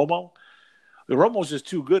rival Romo. The Romo's just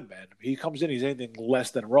too good, man. He comes in, he's anything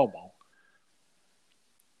less than Romo.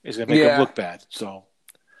 He's going to make him look bad. So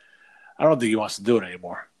I don't think he wants to do it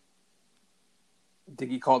anymore. Think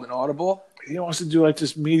he called an audible? He wants to do like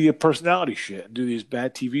this media personality shit and do these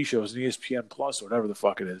bad TV shows on ESPN Plus or whatever the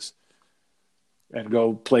fuck it is. And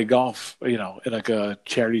go play golf, in like a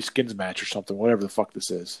charity skins match or something, whatever the fuck this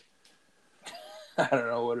is. I don't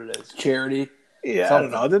know what it is. Charity? Yeah,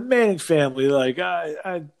 something. I don't know. The Manning family, like,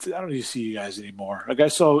 I don't need to see you guys anymore. Like, I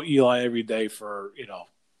saw Eli every day for,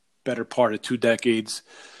 better part of 2 decades.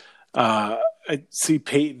 I see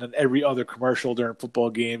Peyton in every other commercial during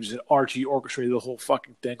football games, and Archie orchestrated the whole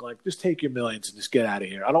fucking thing. Like, just take your millions and just get out of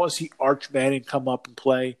here. I don't want to see Arch Manning come up and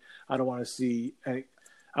play. I don't want to see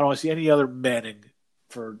any other Manning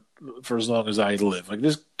for as long as I live. Like,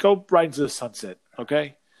 just go right into the sunset,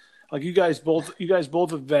 okay? Like you guys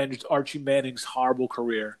both avenged Archie Manning's horrible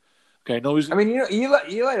career. Okay, no, I mean,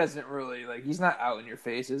 Eli doesn't really he's not out in your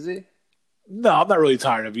face, is he? no, I'm not really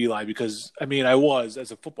tired of Eli because I mean I was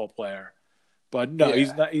as a football player, but no, Yeah.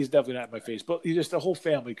 he's not. He's definitely not in my face. But he just the whole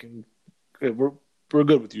family can. We're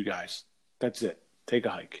good with you guys. That's it. Take a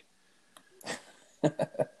hike.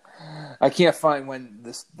 I can't find when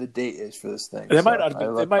the date is for this thing. It might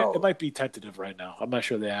not. It might be tentative right now. I'm not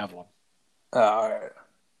sure they have one. All right.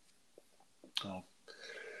 Oh.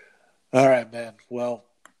 All right, man. Well,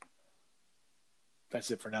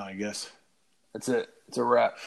 that's it for now, I guess. That's it. It's a wrap.